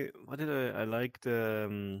I what did I liked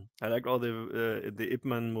all the Ip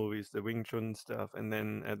Man movies, the Wing Chun stuff, and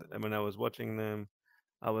then when I was watching them,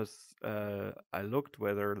 I looked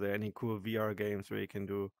whether there are any cool VR games where you can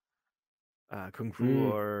do kung fu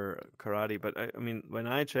Mm. or karate. But I mean, when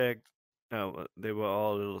I checked, they were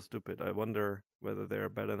all a little stupid. I wonder whether they're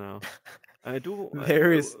better now. I do.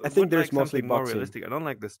 There is, I think Would there's like mostly something more boxing. realistic. I don't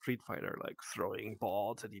like the Street Fighter like throwing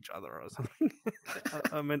balls at each other or something.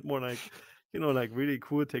 I meant more like, like really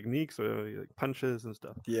cool techniques or like punches and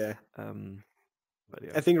stuff. Yeah, Um, but I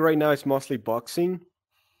yeah. think right now it's mostly boxing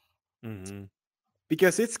Hmm.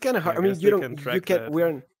 because it's kind of Yeah, hard. I I mean, guess they can track that.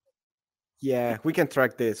 yeah, we can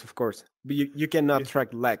track this, of course, but you cannot Yeah.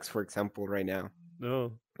 track legs, for example, right now.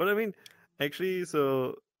 No, but I mean, actually,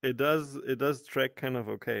 so it does track kind of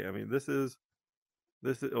okay. I mean, this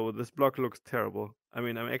block looks terrible. I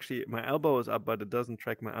mean, I'm actually my elbow is up, but it doesn't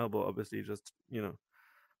track my elbow. Obviously, just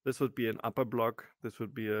this would be an upper block. This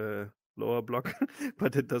would be a lower block,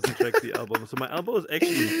 but it doesn't track the elbow. So my elbow is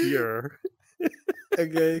actually here.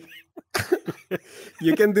 Okay,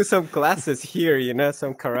 you can do some classes here,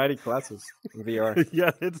 some karate classes in VR.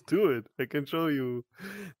 Yeah, let's do it. I can show you.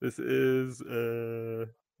 This is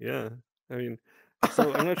yeah. I mean,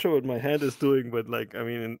 so I'm not sure what my hand is doing, but like I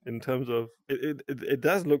mean, in terms of it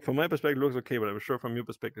does look from my perspective looks okay, but I'm sure from your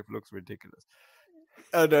perspective looks ridiculous.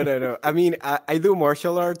 Oh no, no, no! I mean, I do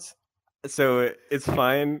martial arts, so it's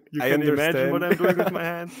fine. You I can imagine what understand. I'm doing with my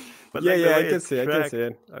hands, but Yeah, like the yeah, I way can it's see, I can see tracked.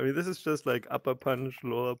 it. I mean, this is just like upper punch,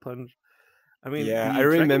 lower punch. I mean, Yeah, I the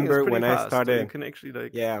tracking is remember pretty when I fast, so you started. can actually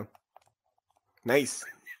like Yeah, nice.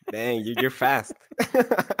 Dang, you're fast.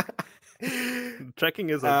 tracking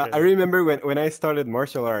is I okay. remember when I started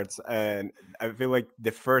martial arts, and I feel like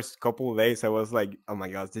the first couple of days I was like, "Oh my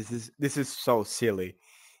gosh, this is so silly,"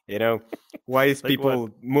 you know. Why is Like what? people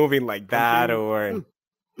moving like that? Punching? Or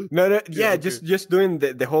no, no, Yeah, yeah, okay. just doing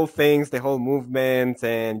the whole things, the whole movements,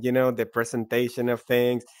 and the presentation of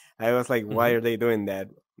things. I was like, why Hmm. are they doing that?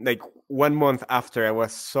 Like 1 month after, I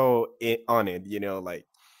was so on it, like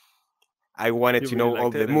I wanted You to really know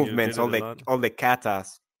all liked the it and you movements, did it all a the lot. all the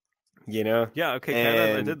katas, Yeah, okay,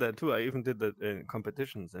 katas, I and did that too. I even did that in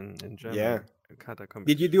competitions in yeah. Germany, kata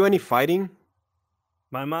Did you do any competitions. fighting?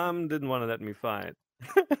 My mom didn't want to let me fight.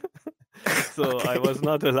 So I Okay. was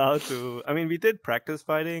not allowed to. I mean, we did practice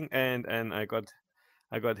fighting and I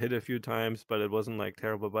got hit a few times, but it wasn't like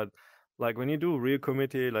terrible. But like when you do real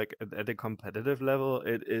committee, like at a competitive level,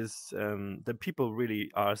 it is the people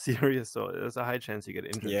really are serious. So there's a high chance you get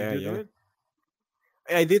injured. Did Yeah, you do yeah. it?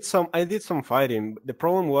 I did some fighting. The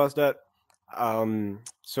problem was that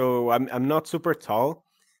so I'm not super tall.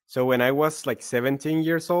 So when I was like 17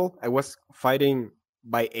 years old, I was fighting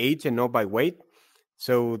by age and not by weight.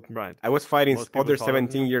 So Right. I was fighting Most people other taller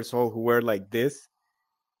than 17 you. years old who were like this,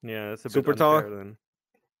 Yeah, that's a bit super tall. unfair then.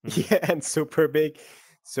 Hmm. Yeah, and super big.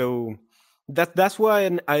 So that's why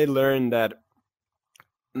I learned that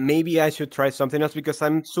maybe I should try something else because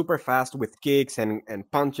I'm super fast with kicks and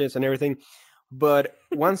punches and everything. But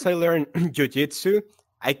once I learned jujitsu,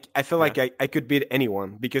 I feel Yeah. like I could beat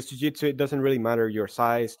anyone because jujitsu, it doesn't really matter your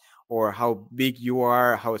size or how big you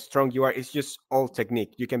are, how strong you are. It's just all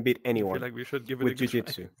technique. You can beat I feel anyone like we should give it a with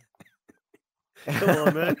try. jujitsu. Come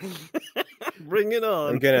on, man. Bring it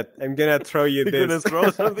I'm on. gonna I'm gonna throw you You're gonna this.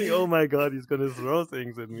 throw something? Oh my god, he's gonna throw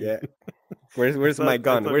things at me. Yeah. Where's I where's my thought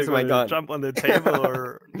I gun? thought you're Where's my gonna gun? jump on the table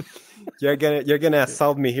or You're gonna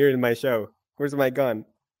assault me here in my show. Where's my gun?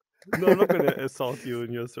 no, I'm not gonna assault you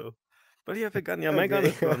in your show. But you have a gun. Yeah, my gun Okay.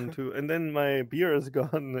 is gone too, and then my beer is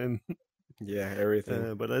gone. And Yeah, everything.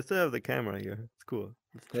 but I still have the camera here. It's cool.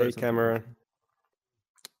 Let's try Hey, something camera. different.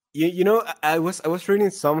 I was reading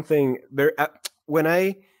something there when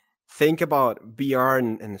I think about VR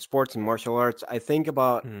and sports and martial arts. I think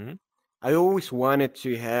about Hmm. I always wanted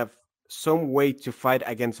to have some way to fight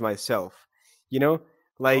against myself. You know,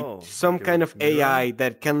 like Oh, some like a kind of mirror, AI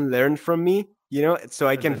that can learn from me. So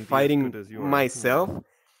I and can then be as good fighting as you are. myself.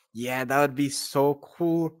 Yeah, that would be so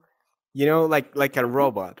cool. Like a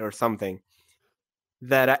robot or something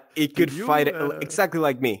that it Did could you fight exactly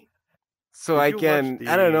like me, so did I you watch can.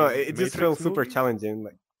 I don't know. the It just feels Matrix super movie? challenging,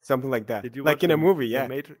 like something like that, Did you like watch in a movie. the Yeah.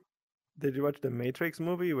 Matrix? Did you watch the Matrix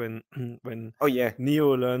movie when when Oh yeah.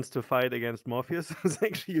 Neo learns to fight against Morpheus? It's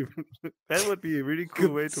actually that would be a really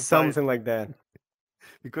cool Could way to fight something like that.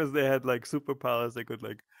 because they had like superpowers. They could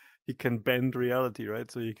like he can bend reality, right?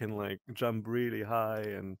 So you can like jump really high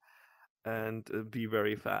and be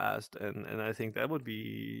very fast, and I think that would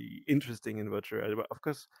be interesting in virtual reality. But of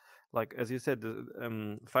course, like as you said,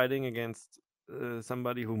 fighting against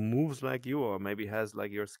somebody who moves like you or maybe has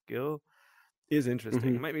like your skill is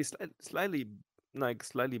interesting. Hmm. Maybe slightly. like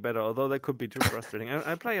slightly better, although that could be too frustrating.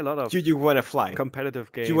 I play a lot of You want to fly.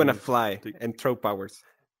 competitive You want to games. fly To, and throw powers.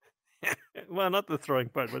 well, not the throwing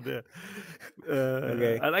part, but the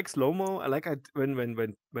Okay. I like slow mo. I like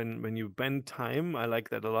when you bend time. I like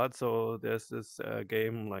that a lot. So there's this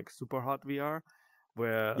game like Super Hot VR,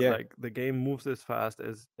 where Yeah. like the game moves as fast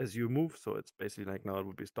as you move. So it's basically like now it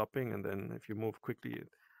would be stopping, and then if you move quickly,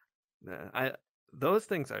 I those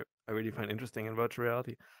things I really find interesting in virtual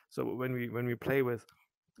reality. So when we play with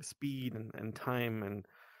speed and time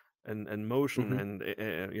and motion Hmm.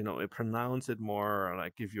 and pronounce it more,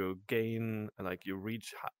 like give you a gain, like you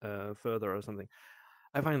reach further or something.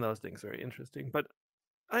 I find those things very interesting. But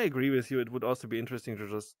I agree with you. It would also be interesting to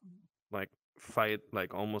just like fight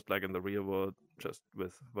like almost like in the real world, just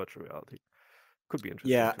with virtual reality. Could be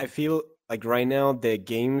interesting Yeah, I too. feel like right now the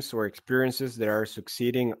games or experiences that are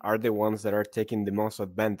succeeding are the ones that are taking the most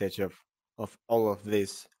advantage of all of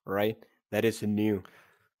this, right? That is new.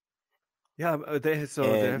 Yeah, they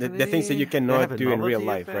so And the things that you definitely they have cannot a do in real novelty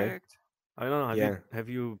life, right? effect. I don't know. Yeah. Have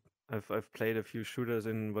you? I've played a few shooters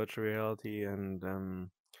in virtual reality, and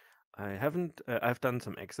I haven't. I've done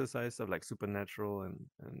some exercise stuff like Supernatural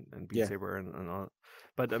and Beat Yeah. Saber and all.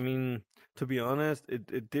 But I mean, to be honest,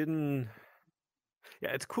 it didn't.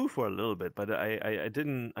 Yeah, it's cool for a little bit, but I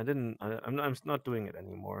didn't. I'm not doing it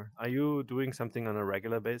anymore. Are you doing something on a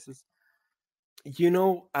regular basis?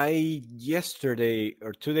 I yesterday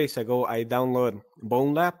or 2 days ago I downloaded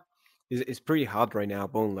Bone Lab. It's pretty hot right now,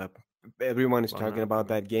 Bone Lab. Everyone is One talking lap. about Okay.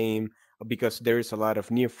 that game because there is a lot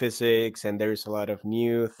of new physics and there is a lot of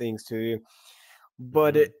new things to do.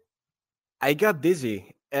 But Mm-hmm. I got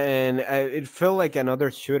dizzy and it felt like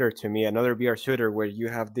another shooter to me, another VR shooter where you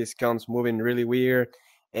have these guns moving really weird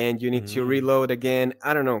and you need to Mm-hmm. reload again.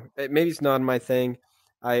 I don't know. Maybe it's not my thing.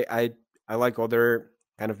 I like other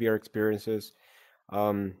kind of VR experiences.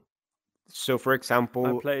 Um, so, for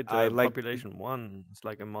I example, played I like Population One. It's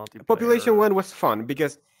like a Population multiplayer. One was fun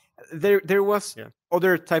because there was Yeah,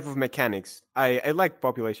 other type of mechanics. I like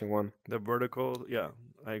Population One. the vertical. Yeah,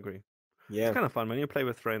 I agree. It's Yeah. kind of fun when you play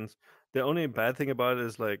with friends. The only bad thing about it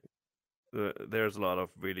is like there's a lot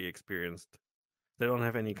of really experienced. They don't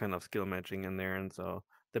have any kind of skill matching in there, and so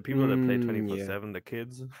the people that play twenty four Yeah. seven, the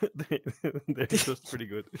kids, they're just pretty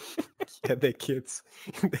good. Yeah, the kids,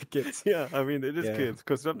 the kids. Yeah, I mean it is Yeah. kids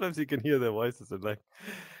because sometimes you can hear their voices and like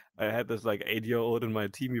I had this like 8-year old in my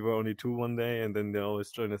team. We were only two one day, and then they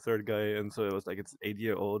always join a third guy, and so it was like it's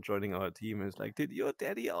 8-year old joining our team. And it's like, did your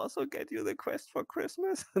daddy also get you the quest for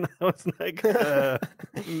Christmas? And I was like,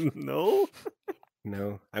 no,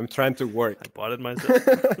 No, I'm trying to I work. bought it myself.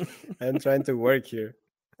 I'm trying to work here.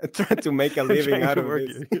 I'm trying to make a I'm living trying out to of work this.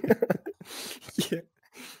 here. Yeah,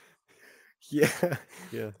 yeah.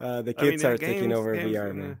 Yeah, The I mean, kids yeah, are taking games, over games.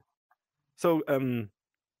 VR now. So,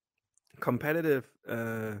 competitive.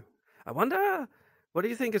 I wonder, what do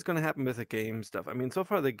you think is going to happen with the game stuff? I mean, so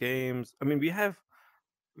far the games. I mean, we have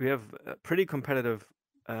pretty competitive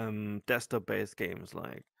desktop-based games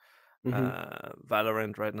like Hmm.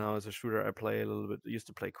 Valorant. Right now is a shooter I play a little bit. Used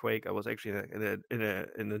to play Quake. I was actually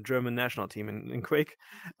in a German national team in Quake,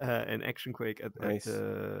 in Action Quake Nice.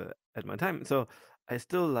 at my time. So I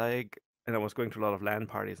still like, and I was going to a lot of LAN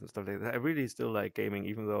parties and stuff like that. I really still like gaming,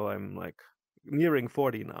 even though I'm like nearing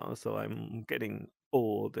 40 now. So I'm getting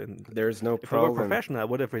old, and There's no if I were problem. professional, I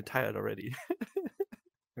would have retired already.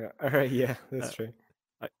 Yeah. All right. Yeah, that's uh, true.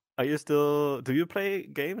 are you still? Do you play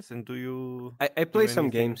games and do you I play do some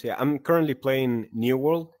anything? games. Yeah, I'm currently playing New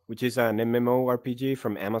World, which is an MMORPG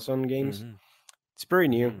from Amazon Games. Mm-hmm. It's pretty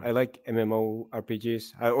new. Mm-hmm. I like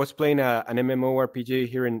MMORPGs. I was playing an MMORPG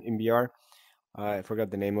here in VR. I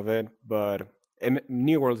forgot the name of it, but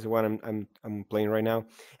New World is what I'm playing right now,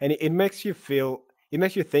 and it makes you feel. It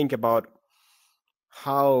makes you think about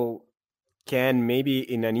how can maybe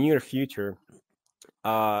in a near future,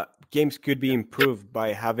 games could be Yeah. improved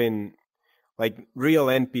by having like real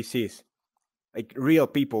NPCs, like real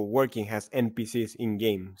people working as NPCs in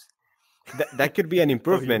games. That could be an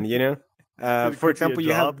Oh, you improvement, you know. it For could be a example,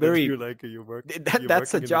 you have job that very you like. You're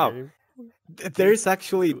that's a working in the job. game. There See, is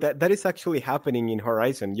actually cool. that is actually happening in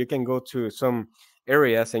Horizon. You can go to some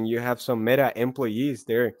areas and you have some meta employees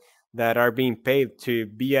there that are being paid to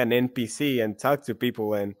be an NPC and talk to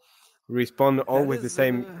people and respond That always the is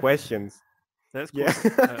same questions. that's Yeah, cool.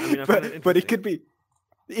 I mean, I find it but interesting.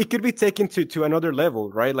 it could be taken to another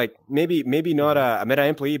level, right? Like maybe not Hmm. a meta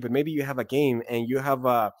employee, but maybe you have a game and you have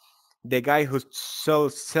the guy who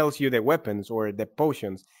sells you the weapons or the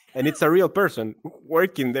potions, and it's a real person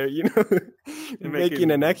working there, And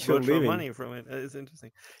making an making actual virtual living. money from it. It's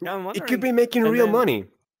interesting. Yeah, I'm It could wondering. be making And real then, money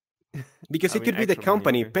because I it mean, could be the actual money.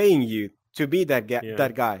 company Okay. paying you to be Yeah.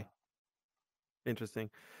 that guy. Interesting.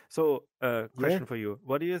 So, Yeah. question for you: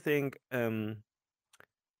 what do you think?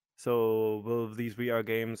 So, will these VR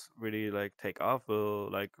games really like take off?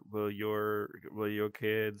 Will your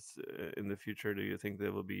kids in the future? Do you think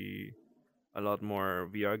there will be a lot more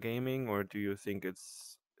VR gaming, or do you think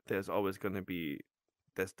there's always going to be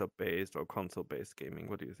desktop based or console based gaming?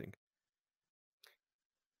 What do you think?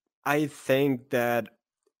 I think that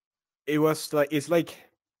it's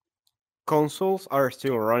like consoles are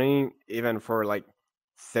still running even for like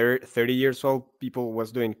 30 years old people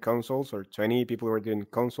was doing consoles, or 20 people were doing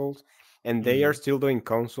consoles, and they are Mm. still doing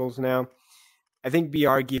consoles now. I think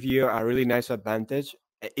VR give you a really nice advantage,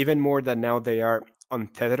 even more than now they are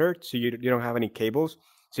untethered, so you don't have any cables.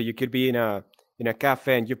 So you could be in a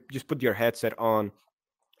cafe and you just put your headset on,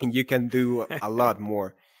 and you can do a lot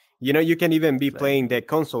more. You know, you can even be playing Playing. the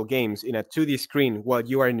console games in a 2D screen while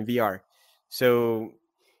you are in VR. So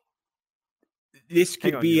this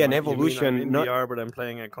Hang could on, you be an might you mean I'm evolution, in not VR, but I'm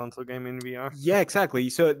playing a console game in VR? yeah, exactly.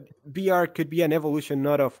 So VR could be an evolution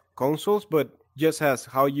not of consoles, but just as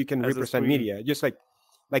how you can As a represent screen. media, just like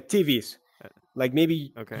TVs. Uh, Like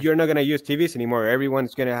maybe Okay. you're not gonna use TVs anymore.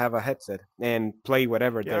 Everyone's gonna have a headset and play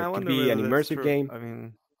whatever. Yeah, There I could wonder be an whether that's immersive true. game. I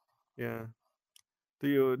mean, yeah. Did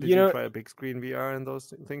You you know, try a big screen VR and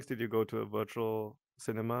those things? Did you go to a virtual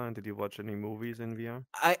cinema and did you watch any movies in VR?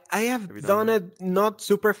 I have Have you done done that? it. Not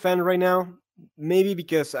super fan right now. Maybe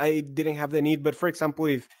because I didn't have the need. But for example,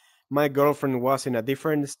 if my girlfriend was in a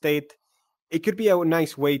different state, it could be a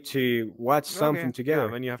nice way to watch Okay. something Yeah, together.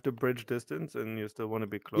 when you have to bridge distance and you still want to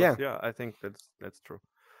be close. Yeah, Yeah, I think that's true.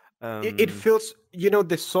 it Um, feels,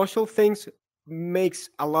 the social things makes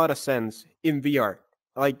a lot of sense in VR.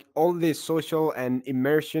 Like all the social and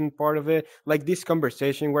immersion part of it, like this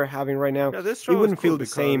conversation we're having right now, yeah, this it show is wouldn't cool feel the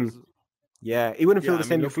same. because Yeah, it wouldn't yeah, feel I the mean,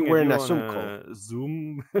 same if we looking at were in you a on Zoom call. a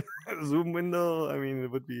Zoom Zoom window, I mean,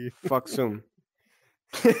 it would be. Fuck Zoom.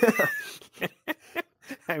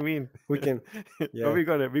 I mean, We can, but yeah. we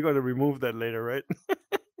gotta remove that later, right?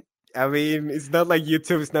 I mean, it's not like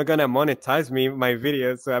YouTube is not gonna monetize me my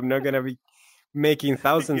videos, so I'm not gonna be making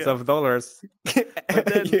thousands Yeah, of dollars. but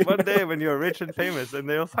then you one know? day when you're rich and famous, and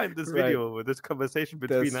they'll find this Right. video with this conversation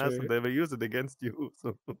between That's us, and true. they will use it against you.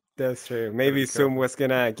 So That's true. gotta Maybe be Zoom careful. was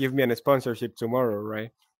gonna give me a sponsorship tomorrow,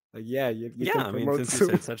 right? Like, yeah, you Yeah, can I mean, promote since you Zoom.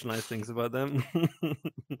 said such nice things about them,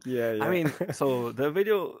 Yeah, I yeah. mean, so the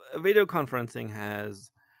video conferencing has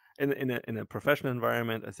in a professional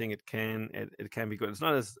environment, I think it can be good. It's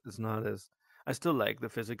not as I still like the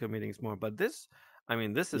physical meetings more, but this, I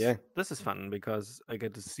mean, this is Yeah, this is fun because I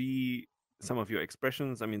get to see some of your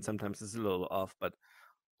expressions. I mean, sometimes it's a little off, but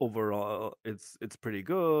overall it's pretty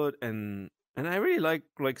good, and I really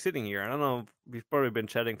like sitting here. I don't know, we've probably been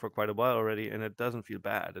chatting for quite a while already, and it doesn't feel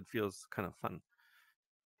bad. It feels kind of fun.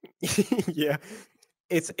 yeah.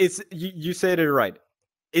 It's you said it right.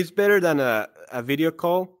 It's better than a video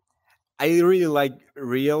call. I really like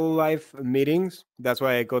real life meetings. That's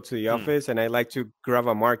why I go to the Mm. office and I like to grab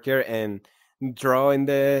a marker and draw in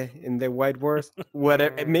the whiteboard.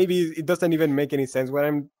 Whatever. Maybe it doesn't even make any sense what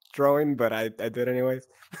I'm drawing, but I do it anyways.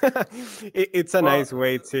 It's a Well, nice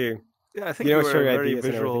way to yeah, I think you were share ideas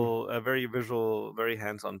and everything. a very visual, very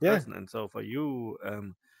hands-on Yeah, person, and so for you,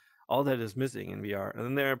 all that is missing in VR. And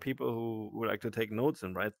then there are people who like to take notes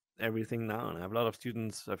and write everything down. I have a lot of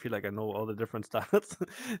students. I feel like I know all the different styles.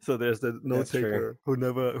 So there's the note that's true. taker who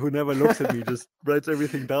never looks at me, just writes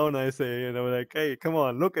everything down. I say, and I'm like, hey, come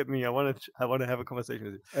on, look at me. I want to have a conversation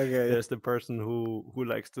with you. Okay. There's the person who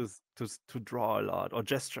likes to draw a lot or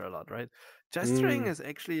gesture a lot, right? Gesturing Mm, is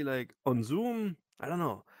actually like on Zoom. I don't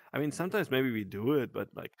know. I mean, sometimes maybe we do it, but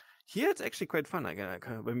like here it's actually quite fun. Like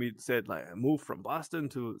when we said like a move from Boston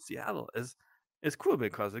to Seattle is it's cool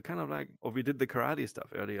because it kind of like, or we did the karate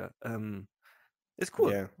stuff earlier. It's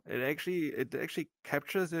cool. yeah. It actually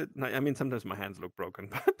captures it. I mean, sometimes my hands look broken,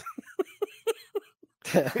 but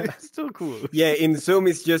it's still cool. Yeah, in Zoom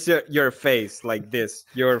it's just your face like this,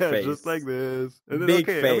 your Yeah, just like face, this. And then big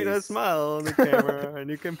okay, I mean I face. smile on the camera and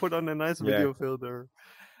you can put on a nice Yeah. video filter.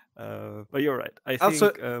 But you're right. I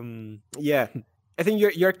Also, think yeah, I think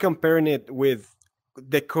you're comparing it with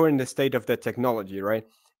the current state of the technology, right?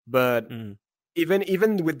 But mm,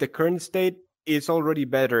 even with the current state, it's already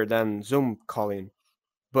better than Zoom calling.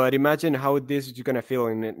 But imagine how this is gonna feel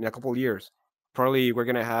in a couple years. Probably we're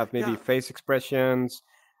gonna have maybe yeah, face expressions,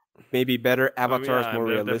 maybe better I mean, yeah, avatars, more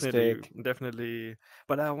definitely, realistic. definitely.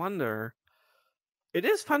 But I wonder. It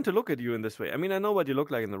is fun to look at you in this way. I mean, I know what you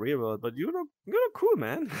look like in the real world, but you look cool,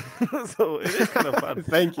 man. So it is kind of fun.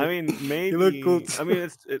 Thank I you. mean, You look cool maybe. I too. mean,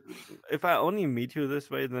 if I only meet you this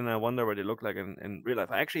way, then I wonder what you look like in real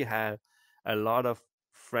life. I actually have a lot of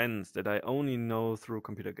friends that I only know through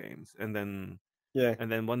computer games, and then Yeah.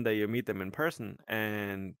 and then one day you meet them in person,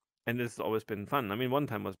 and it's always been fun. I mean, one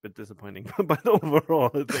time was a bit disappointing, but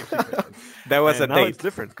overall it's actually quite fun. That was a And now it's date.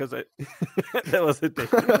 different because I that was a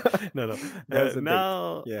date. No, no. That was a date.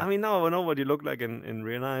 Now, Yeah. I mean, now I know what you look like in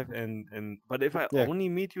real life, and but if I Yeah. only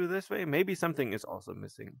meet you this way, maybe something is also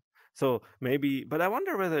missing. So maybe, but I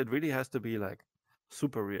wonder whether it really has to be like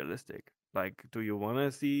super realistic. Like, do you want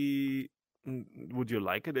to see? Would you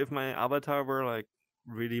like it if my avatar were like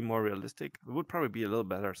really more realistic? It would probably be a little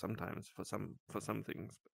better sometimes for some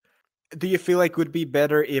things. Do you feel like would be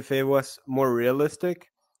better if it was more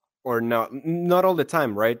realistic or not? Not all the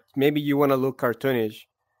time, right? Maybe you want to look cartoonish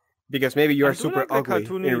because maybe you I are do super like the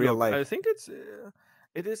ugly in cartoony real look. I life. think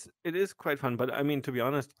it is quite fun. But I mean, to be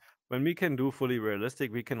honest, when we can do fully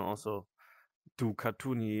realistic, we can also do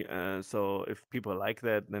cartoony. So if people like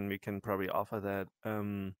that, then we can probably offer that.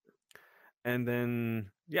 And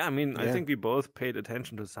then yeah, I mean, I Yeah. think we both paid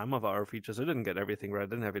attention to some of our features. I didn't get everything right. I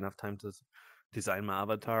didn't have enough time to design my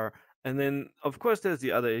avatar. And then of course there's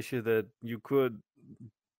the other issue that you could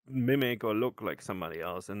mimic or look like somebody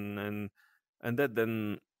else, and that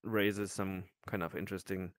then raises some kind of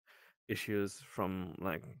interesting issues from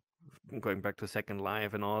like going back to Second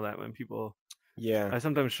Life and all that when people Yeah. I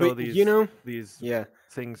sometimes show But you know, these yeah.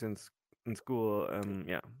 things in school.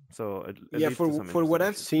 Yeah, so it Yeah, leads to some for what interesting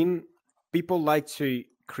I've issues. seen, people like to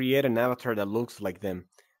create an avatar that looks like them.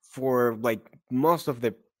 For like most of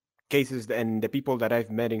the cases and the people that I've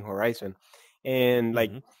met in Horizon, and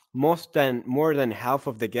like Hmm. more than half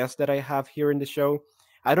of the guests that I have here in the show,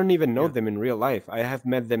 I don't even know Yeah, them in real life. I have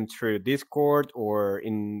met them through Discord or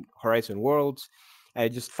in Horizon Worlds. I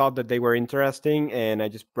just thought that they were interesting, and I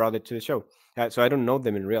just brought it to the show. So I don't know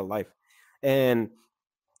them in real life, and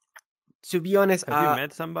to be honest, have you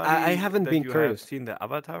met I somebody haven't that been you have curious. seen the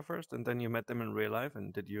avatar first, and then you met them in real life,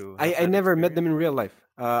 and did you have I that never met them experience? in real life.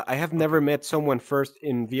 I have never Okay. met someone first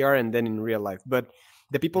in VR and then in real life. But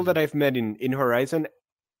the people Hmm. that I've met in Horizon,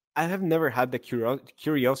 I have never had the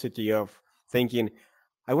curiosity of thinking,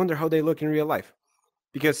 I wonder how they look in real life.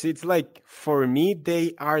 Because it's like, for me,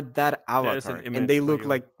 they are that There's an avatar, and image they for look you.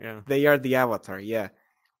 like Yeah. they are the avatar. Yeah.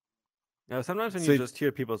 Now, sometimes when you So just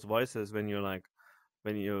hear people's voices when you're like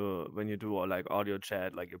when you do like audio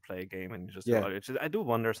chat, like you play a game and you just do yeah, audio chat, I do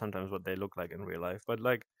wonder sometimes what they look like in real life. But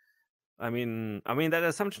like, I mean that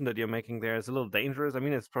assumption that you're making there is a little dangerous. I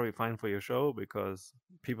mean, it's probably fine for your show because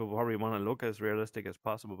people probably want to look as realistic as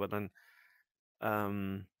possible. But then,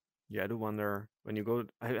 um, yeah, I do wonder when you go.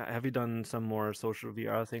 Have you done some more social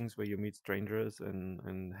VR things where you meet strangers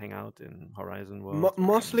and hang out in Horizon worlds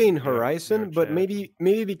or Mostly in in VR Horizon, but chat? maybe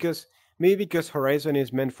because Horizon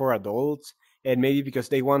is meant for adults, and maybe because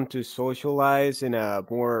they want to socialize in a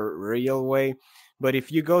more real way. But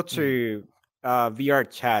if you go Mhm. to VR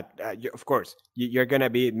chat, of course you're gonna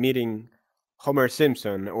be meeting Homer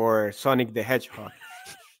Simpson or Sonic the Hedgehog,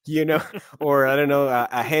 you know, or I don't know,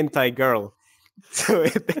 a hentai girl. So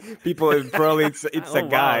people probably it's a Oh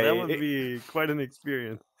wow, guy. that would be quite an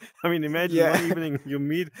experience. I mean, imagine Yeah, one evening you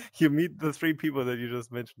meet the three people that you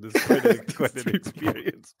just mentioned. It's these quite an three people.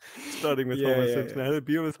 experience. Starting with Yeah, Homer yeah, Simpson, yeah. I had a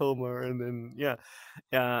beer with Homer, and then yeah.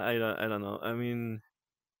 I don't know. I mean,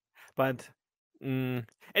 but mm,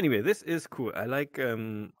 anyway, this is cool. I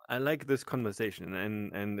like this conversation,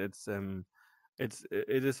 and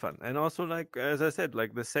it is fun, and also like as I said,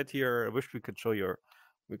 like the set here. I wish we could show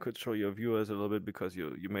your viewers a little bit because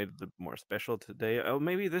you made it a bit more special today. Oh,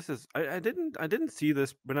 maybe this is I didn't see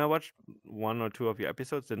this when I watched one or two of your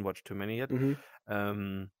episodes. Didn't watch too many yet. Hmm.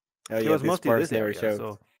 Um, Oh it yeah, was these mostly parts this never area, showed.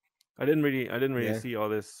 so I didn't really Yeah. see all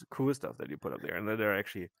this cool stuff that you put up there, and that there are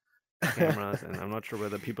actually cameras, and I'm not sure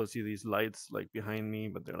whether people see these lights like behind me,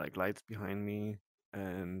 but they're like lights behind me,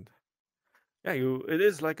 and yeah, you it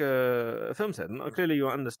is like a film set. And clearly, you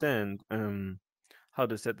understand how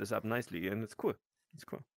to set this up nicely, and it's cool. It's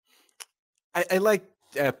cool. I like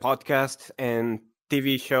podcasts and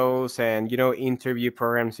TV shows and interview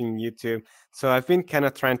programs in YouTube. So I've been kind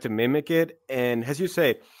of trying to mimic it. And as you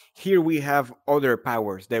say, here we have other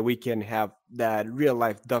powers that we can have that real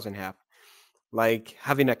life doesn't have. Like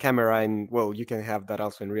having a camera, and well, you can have that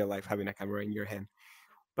also in real life, having a camera in your hand.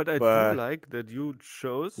 But I do But like that you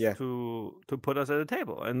chose yeah, to put us at a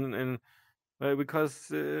table, and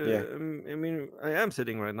because yeah, I mean I am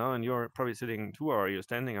sitting right now, and you're probably sitting too, or you're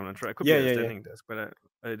standing. I'm not sure. I could be yeah, at a yeah, yeah. standing desk, but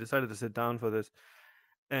I decided to sit down for this.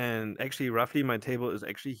 And actually, roughly, my table is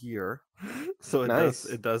actually here, so Nice.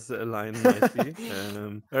 it does align nicely.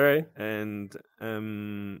 All right. And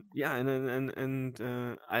yeah,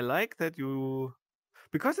 and I like that you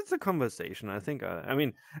because it's a conversation. I think I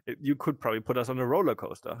mean you could probably put us on a roller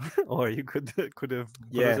coaster, or you could could have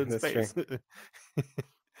put us Yeah, in that's true. space.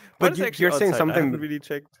 What but is actually you're saying outside? I haven't something. really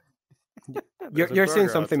checked. You're There's a you're saying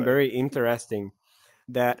burger something outside. very interesting.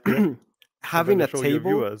 That Yeah, I'm having gonna a show your table.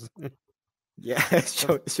 viewers. Yeah,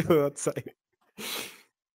 I'll show outside.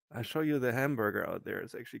 I'll show you the hamburger out there.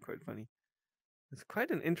 It's actually quite funny. It's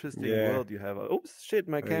quite an interesting Yeah. world you have. Oops, shit,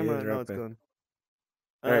 my Oh yeah, camera. Now drop it's it. gone.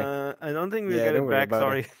 All right. I don't think we'll Yeah, get don't it worry back. about it.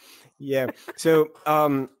 Sorry. Yeah. So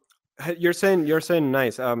you're saying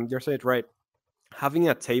nice. You're saying it right. Having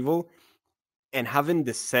a table and having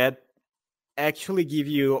the set actually give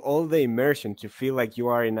you all the immersion to feel like you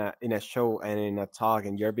are in a show and in a talk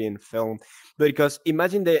and you're being filmed. Because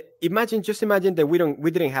imagine that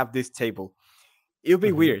we didn't have this table. It would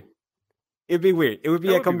be Hmm. weird. It'd be weird. It would be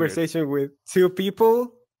That a would be weird. conversation with two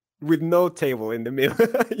people with no table in the middle.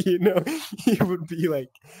 It would be like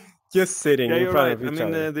just sitting Yeah, in you're front right. of I each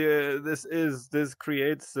mean, other. this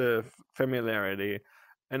creates familiarity,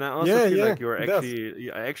 and I also Yeah, feel yeah, like you're it does.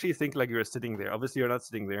 actually. I actually think like you're sitting there. Obviously, you're not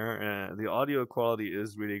sitting there. The audio quality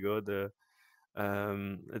is really good.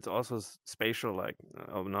 It's also spatial. Like,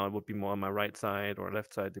 oh, now it would be more on my right side or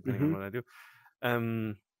left side, depending on Hmm. what I do.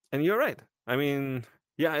 Um, and you're right. I mean,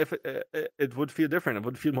 yeah, if it would feel different, it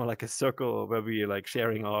would feel more like a circle where we like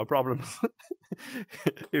sharing our problems.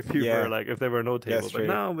 If you were Yeah, like, if there were no that's table, but true.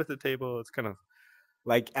 now with the table, it's kind of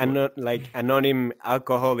Like cool. like anonymous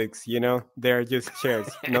alcoholics. They're just chairs,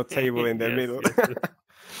 no table in the Yes, middle. yes, yes.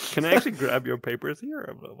 Can I actually grab your papers here?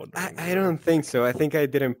 I'm I, wondering. I don't think so. I think I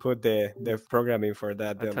didn't put the programming for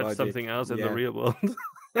that, I the touched logic. something else in the Yeah, real world.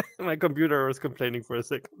 My computer was complaining for a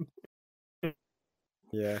second. yeah.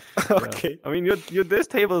 Yeah, Okay. I mean, your this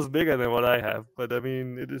table is bigger than what I have, but I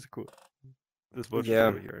mean, it is cool. This virtual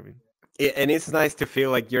Yeah. table here. I mean. And it's nice to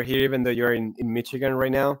feel like you're here, even though you're in Michigan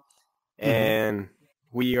right now, Hmm. and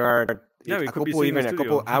we are Yeah, we a could be couple, seeing the even a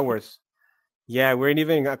couple studio. hours. Yeah, we're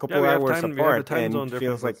even a Yeah, couple hours we have a apart, time and zone it difference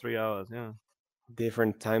feels of like 3 hours. Yeah.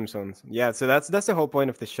 different time zones. Yeah, so that's the whole point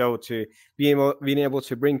of the show, to being able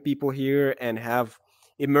to bring people here and have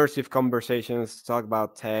immersive conversations, talk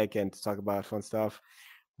about tech and to talk about fun stuff.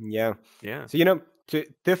 Yeah. Yeah. So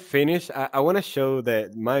to finish, I want to show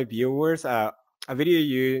that my viewers a video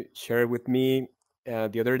you shared with me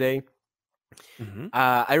the other day. Hmm.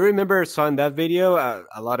 I remember saw that video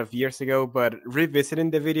a lot of years ago, but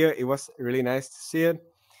revisiting the video, it was really nice to see it.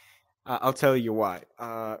 I'll tell you why.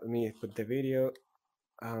 Let me put the video.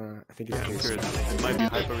 I think it's Yeah, I'm this. curious. It might be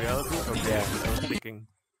hyper reality. Okay, Yeah. good.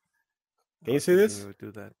 Can I you was see thinking you this? would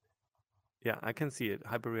do that. Yeah, I can see it.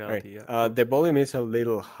 Hyper All right. reality. Yeah, cool. The volume is a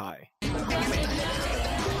little high.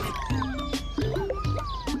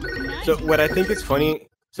 So what I think is funny.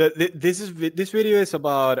 So this video is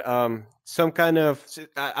about some kind of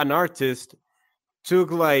an artist took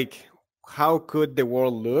like how could the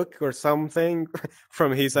world look or something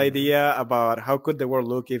from his Hmm. idea about how could the world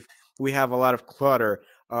look if we have a lot of clutter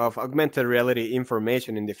of augmented reality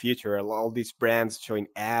information in the future, all these brands showing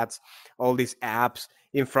ads, all these apps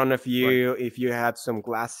in front of Right. you if you had some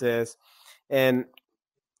glasses. And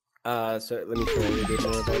so let me show a little bit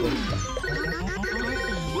more about it.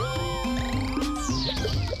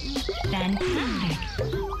 Fantastic.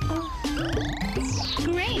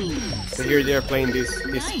 Great. So here they're playing this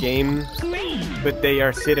game, Great. but they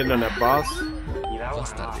are sitting on a bus.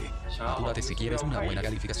 Más tarde, apúrate si quieres una buena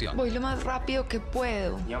calificación. Voy lo más rápido que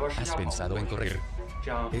puedo. ¿Has pensado en correr?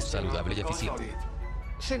 Es saludable y eficiente.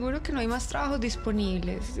 Seguro que no hay más trabajos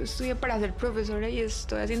disponibles. Yo estudié para ser profesora y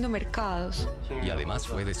estoy haciendo mercados. Y además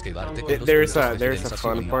puedes quedarte con los There's puntos de there's a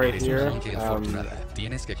fun fidelización. part Eres here. una ángel afortunada.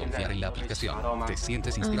 Tienes que confiar en la aplicación. ¿Te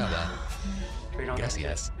sientes inspirada?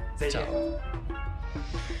 Gracias. Chao.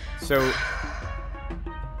 So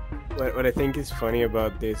what I think is funny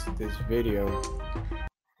about this video,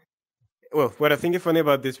 well, what I think is funny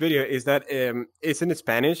about this video is that it's in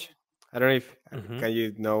Spanish. I don't know if Hmm. can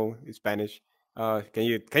you know Spanish. Can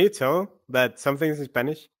you tell that something's in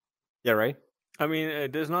Spanish? Yeah, right. I mean,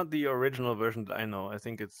 it is not the original version that I know. I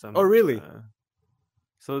think it's Oh, some. really?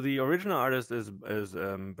 So the original artist is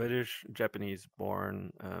British Japanese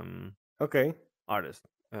born Okay. artist,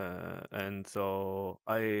 and so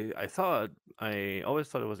I always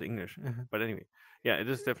thought it was English, but anyway, yeah, it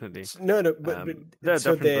is definitely. No, no, but There are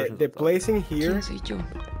so different the versions the of that. placing ¿Quién here, soy yo?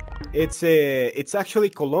 it's actually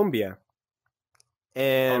Colombia, Oh,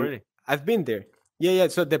 and really? I've been there. Yeah, yeah.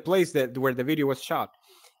 So the place that where the video was shot,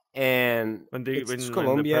 and it's When the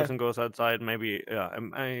Colombia. person goes outside, maybe yeah,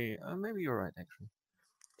 maybe you're right actually.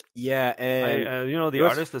 Yeah, I and it the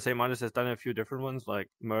was artist, the same artist has done a few different ones. Like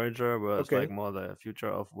Merger was like okay. more the future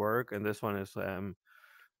of work, and this one is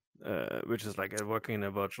which is like working in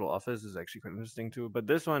a virtual office is actually quite interesting too. But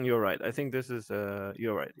this one, you're right. I think this is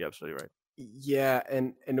you're right. You're absolutely right. Yeah,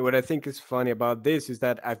 and what I think is funny about this is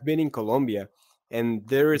that I've been in Colombia, and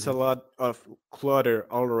there is a Hmm. lot of clutter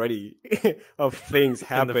already of things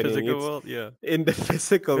In the happening. physical It's world, yeah. in the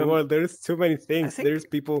physical Um, world. There's too many I things. think There's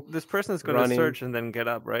people this person is going to running. search and then get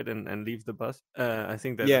up, right, and leave the bus. I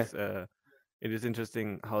think that Yeah, is it is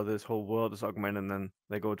interesting how this whole world is augmented, and then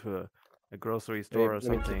they go to a grocery store or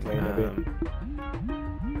let me keep something. playing a bit.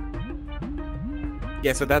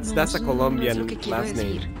 Yeah, so No, that's a eso no es lo que Colombian quiero last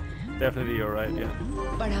name. decir. Definitely, you're right. Yeah.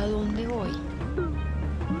 ¿Para dónde voy?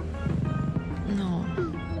 No.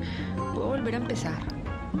 Puedo volver a empezar.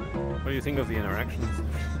 What do you think of the interactions?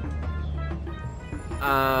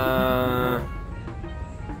 Uh,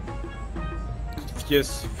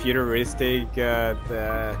 just futuristic,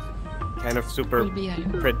 the kind of super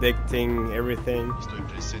Olvídalo. predicting everything. Estoy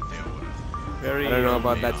presente ahora. I Very. don't know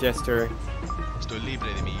about that gesture. Estoy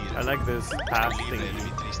libre de mi ira. I like this Estoy path libre de mi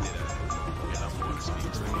thing, tristeza. El amor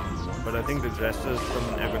speaks for me. but I think the gestures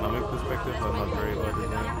from an ergonomic perspective are not very well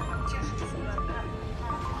designed.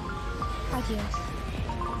 Adiós.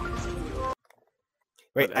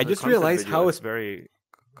 Wait, But I as a just concept realized video, how it's very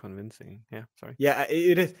convincing. Yeah. Sorry. yeah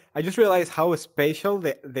it is. I just realized how spatial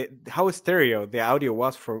the how stereo the audio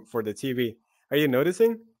was for the TV. Are you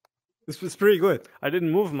noticing? This was pretty good. I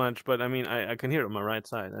didn't move much, but I mean, I can hear it on my right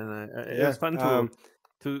side, and it Yeah. was fun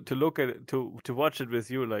to look at it, to watch it with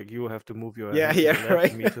you. Like you have to move your Yeah, head to yeah, the left,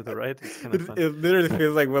 right. me to the right. It's kind of fun. It literally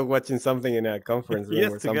feels like we're watching something in a conference room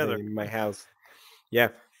Yes, or something together. in my house. Yeah.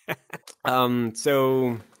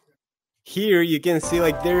 So here you can see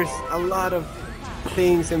like there's a lot of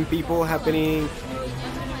things and people happening.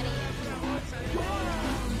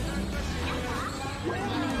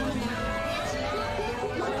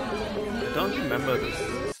 I don't remember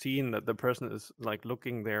this scene that the person is like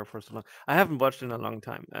looking there for so long. I haven't watched in a long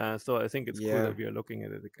time, so I think it's cool Yeah. that we are looking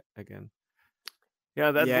at it again.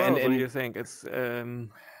 Yeah, that Yeah, world. What do and you think? It's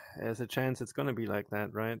there's a chance it's gonna be like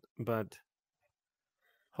that, right? But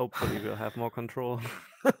hopefully we'll have more control.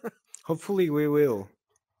 hopefully we will.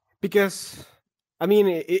 Because I mean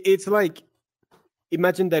it's like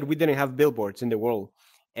imagine that we didn't have billboards in the world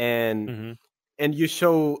and Hmm. and you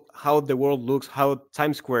show how the world looks, how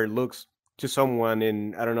Times Square looks to someone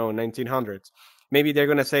in I don't know 1900s. Maybe they're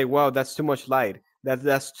gonna say, "Wow, that's too much light.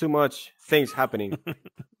 That's too much things happening."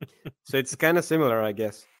 So it's kind of similar, I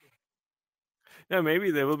guess. Yeah,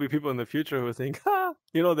 maybe there will be people in the future who think, ha,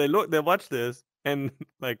 they watch this, and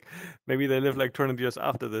like maybe they live like 200 years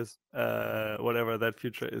after this, whatever that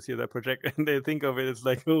future is here, that project, and they think of it as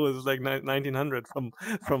like, oh, it's like 1900 from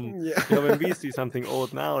Yeah. when we see something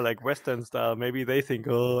old now, like Western style, maybe they think,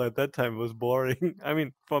 oh, at that time it was boring. I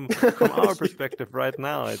mean, from our perspective right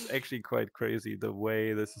now, it's actually quite crazy the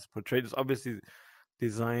way this is portrayed. It's obviously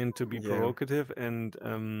designed to be Yeah. provocative and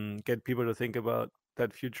get people to think about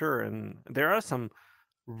that future. And there are some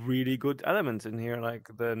really good elements in here, like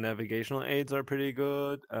the navigational aids are pretty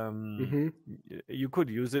good. Hmm. You could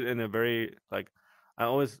use it in a very like I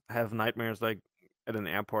always have nightmares like at an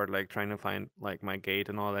airport, like trying to find like my gate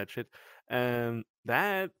and all that shit. And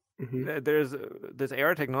Hmm. there's this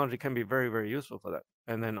AR technology can be very very useful for that.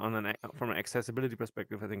 And then from an accessibility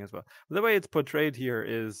perspective, I think as well. The way it's portrayed here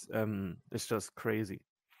is it's just crazy.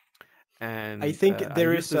 I And think I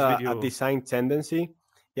there used is this a video. design tendency.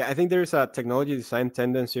 Yeah, I think there is a technology design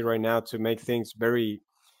tendency right now to make things very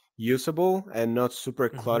usable and not super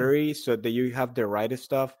Hmm. cluttery, so that you have the right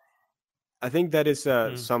stuff. I think that is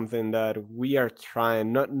something that we are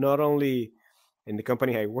trying not only in the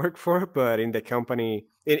company I work for, but in the company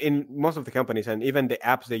in most of the companies and even the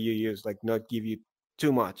apps that you use, like not give you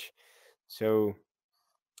too much. So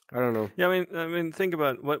I don't know. Yeah, I mean, think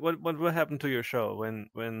about what will happen to your show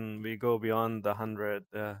when we go beyond the hundred,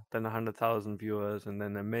 then 100,000 viewers, and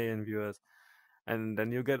then a million viewers, and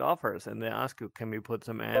then you get offers, and they ask you, can we put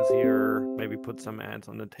some ads here? Maybe put some ads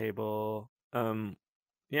on the table.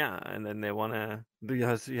 Yeah, and then they wanna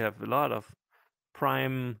because you have a lot of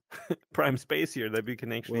prime prime space here that we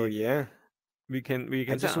can Well, actually yeah, I we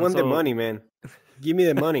can just sell. want the So money, man. Give me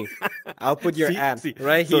the money. I'll put your see, ad see.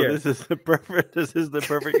 right So here. this is the perfect. This is the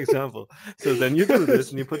perfect example. So then you do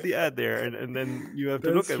this, and you put the ad there, and then you have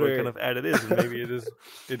to look That's at what kind right. of ad it is, and maybe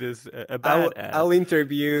it is a bad ad. I'll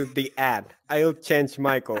interview the ad. I'll change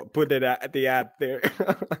Michael. Put the ad there.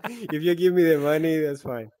 If you give me the money, that's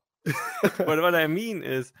fine. But what I mean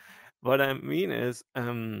is,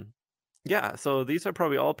 yeah. So these are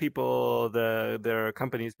probably all people. There are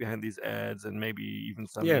companies behind these ads, and maybe even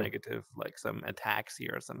some Yeah. negative, like some attacks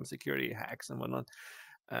here, some security hacks and whatnot.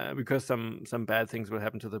 Because some bad things will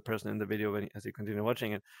happen to the person in the video as you continue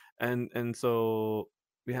watching it, and so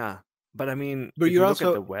yeah. But I mean, But if you're you look at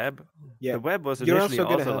also the web, yeah. the web was You're initially also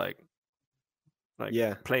gonna also have like like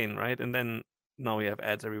Yeah. plain, right? And then now we have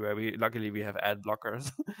ads everywhere. Luckily we have ad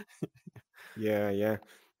blockers. Yeah, yeah.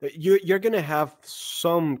 You're gonna have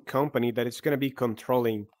some company that is gonna be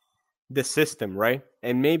controlling the system, right?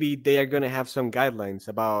 And maybe they are gonna have some guidelines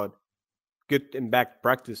about good and bad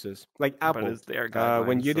practices, like But Apple. it's their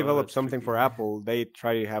When guidelines, you so develop that's something tricky. for Apple, they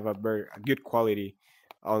try to have a good quality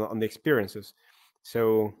on the experiences.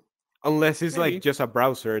 So unless it's like Maybe. just a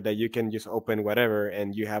browser that you can just open whatever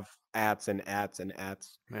and you have ads and ads and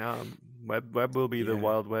ads. Yeah, web will be the Yeah,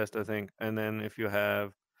 wild west, I think. And then if you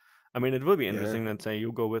have, I mean, it will be yeah, interesting. Let's say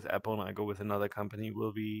you go with Apple and I go with another company.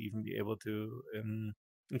 Will we even be able to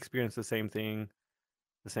experience the same thing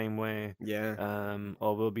the same way? yeah.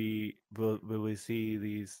 Or will we see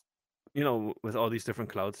these, with all these different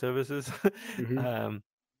cloud services, Hmm. um,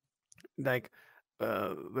 like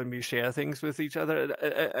when we share things with each other?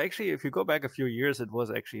 Actually, if you go back a few years, it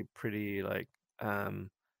was actually pretty like um,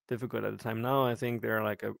 difficult at the time. Now I think there are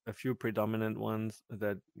like a few predominant ones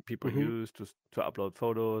that people Hmm. use to upload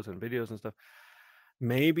photos and videos and stuff.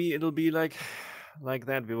 Maybe it'll be like like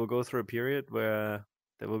that. We will go through a period where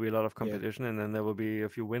there will be a lot of Yeah, competition, and then there will be a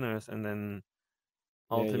few winners, and then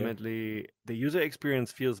yeah, yeah, ultimately the user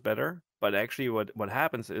experience feels better. But actually, what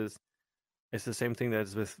happens is it's the same thing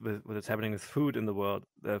that's with what's happening with food in the world.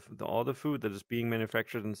 All the food that is being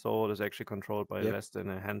manufactured and sold is actually controlled by yeah. less than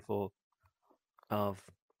a handful of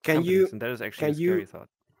Can companies, you and that is actually a can scary you thought.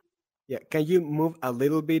 yeah, can you move a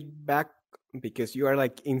little bit back because you are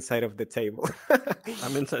like inside of the table.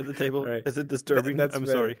 I'm inside the table. All right. Is it disturbing? That's I'm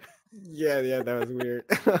better. sorry. Yeah, yeah, that was weird.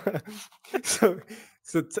 so,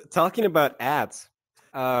 talking about ads,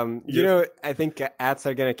 Yes. I think ads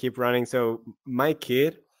are gonna keep running. So my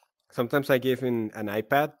kid, sometimes I give him an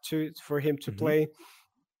iPad for him to Mm-hmm. play,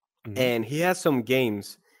 Mm-hmm. and he has some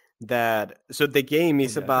games that. So the game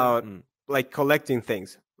In is the iPad. about like collecting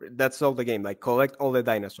things. That's all the game. Like collect all the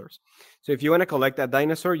dinosaurs. So if you want to collect a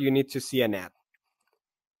dinosaur, you need to see an ad.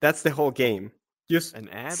 That's the whole Oh, game. Just an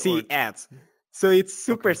ad or see ads. So it's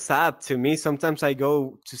super okay. sad to me. Sometimes I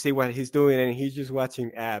go to see what he's doing and he's just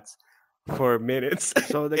watching ads for minutes.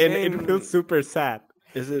 So the And it feels game super sad.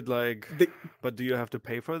 is it like? The, But do you have to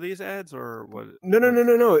pay for these ads or what? no, no, no, What's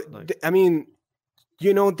no, no. like? I mean,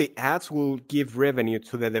 the ads will give revenue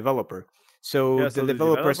to the developer. So Yeah, the so the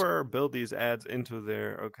developers, developer build these ads into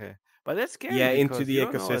their okay. But that's scary yeah, into because the you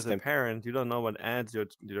don't know as a ecosystem. parent, you don't know what ads your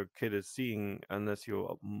kid is seeing unless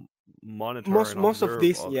you monitor Most and most of observe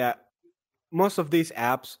these, all. yeah, most of these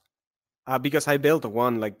apps, because I built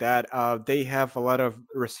one like that. They have a lot of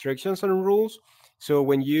restrictions and rules. So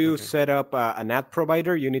when you Okay. set up an ad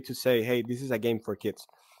provider, you need to say, "Hey, this is a game for kids."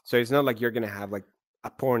 So it's not like you're gonna have like a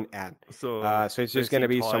porn ad. So So it's they just see gonna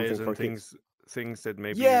be something toys for and kids. things that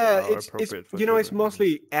maybe Yeah, are it's appropriate for it's children.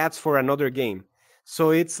 mostly ads for another game.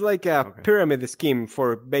 So it's like a Okay. pyramid scheme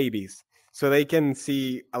for babies. So they can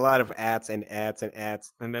see a lot of ads and ads and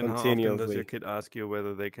ads And then how often does your continuously. kid ask you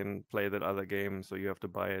whether they can play that other game so you have to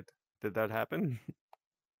buy it? Did that happen?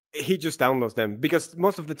 He just downloads them because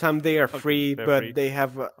most of the time they are Okay, free, they're but free. they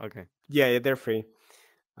have Okay. yeah, they're free.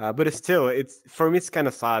 But still, it's for me, it's kind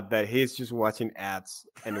of sad that he's just watching ads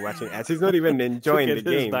and watching ads. He's not even To enjoying the get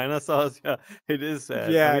his game. dinosaurs, yeah, it is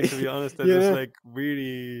sad. I Yeah, mean, to be honest, that you is know. like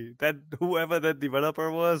really that whoever that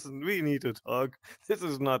developer was, we need to talk. This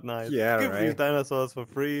is not nice. Yeah, Give these right. dinosaurs for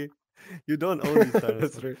free. You don't own these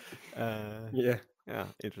That's dinosaurs. right. Uh, Yeah. yeah,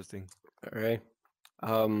 interesting. All right.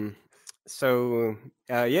 Um. So,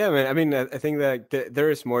 yeah, man. I mean, I think that there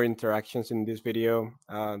is more interactions in this video.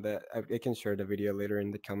 That I can share the video later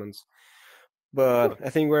in the comments. But Cool. I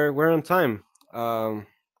think we're on time. Um.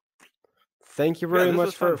 Thank you Yeah, very this much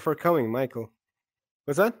was fun. for coming, Michael.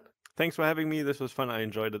 What's that? Thanks for having me. This was fun. I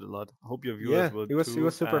enjoyed it a lot. Hope your viewers Yeah, will it was too.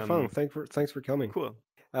 super fun. Thanks for coming. Cool.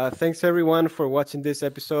 Thanks everyone for watching this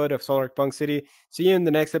episode of Solarpunk City. See you in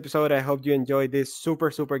the next episode. I hope you enjoyed this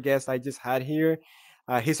super guest I just had here.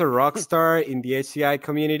 He's a rock star in the HCI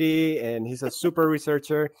community, and he's a super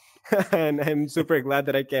researcher. And I'm super glad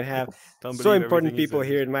that I can have Don't so believe important everything he people says.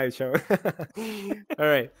 here in my show. All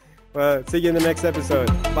right. Well, see you in the next episode.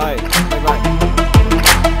 Bye. Bye. Bye.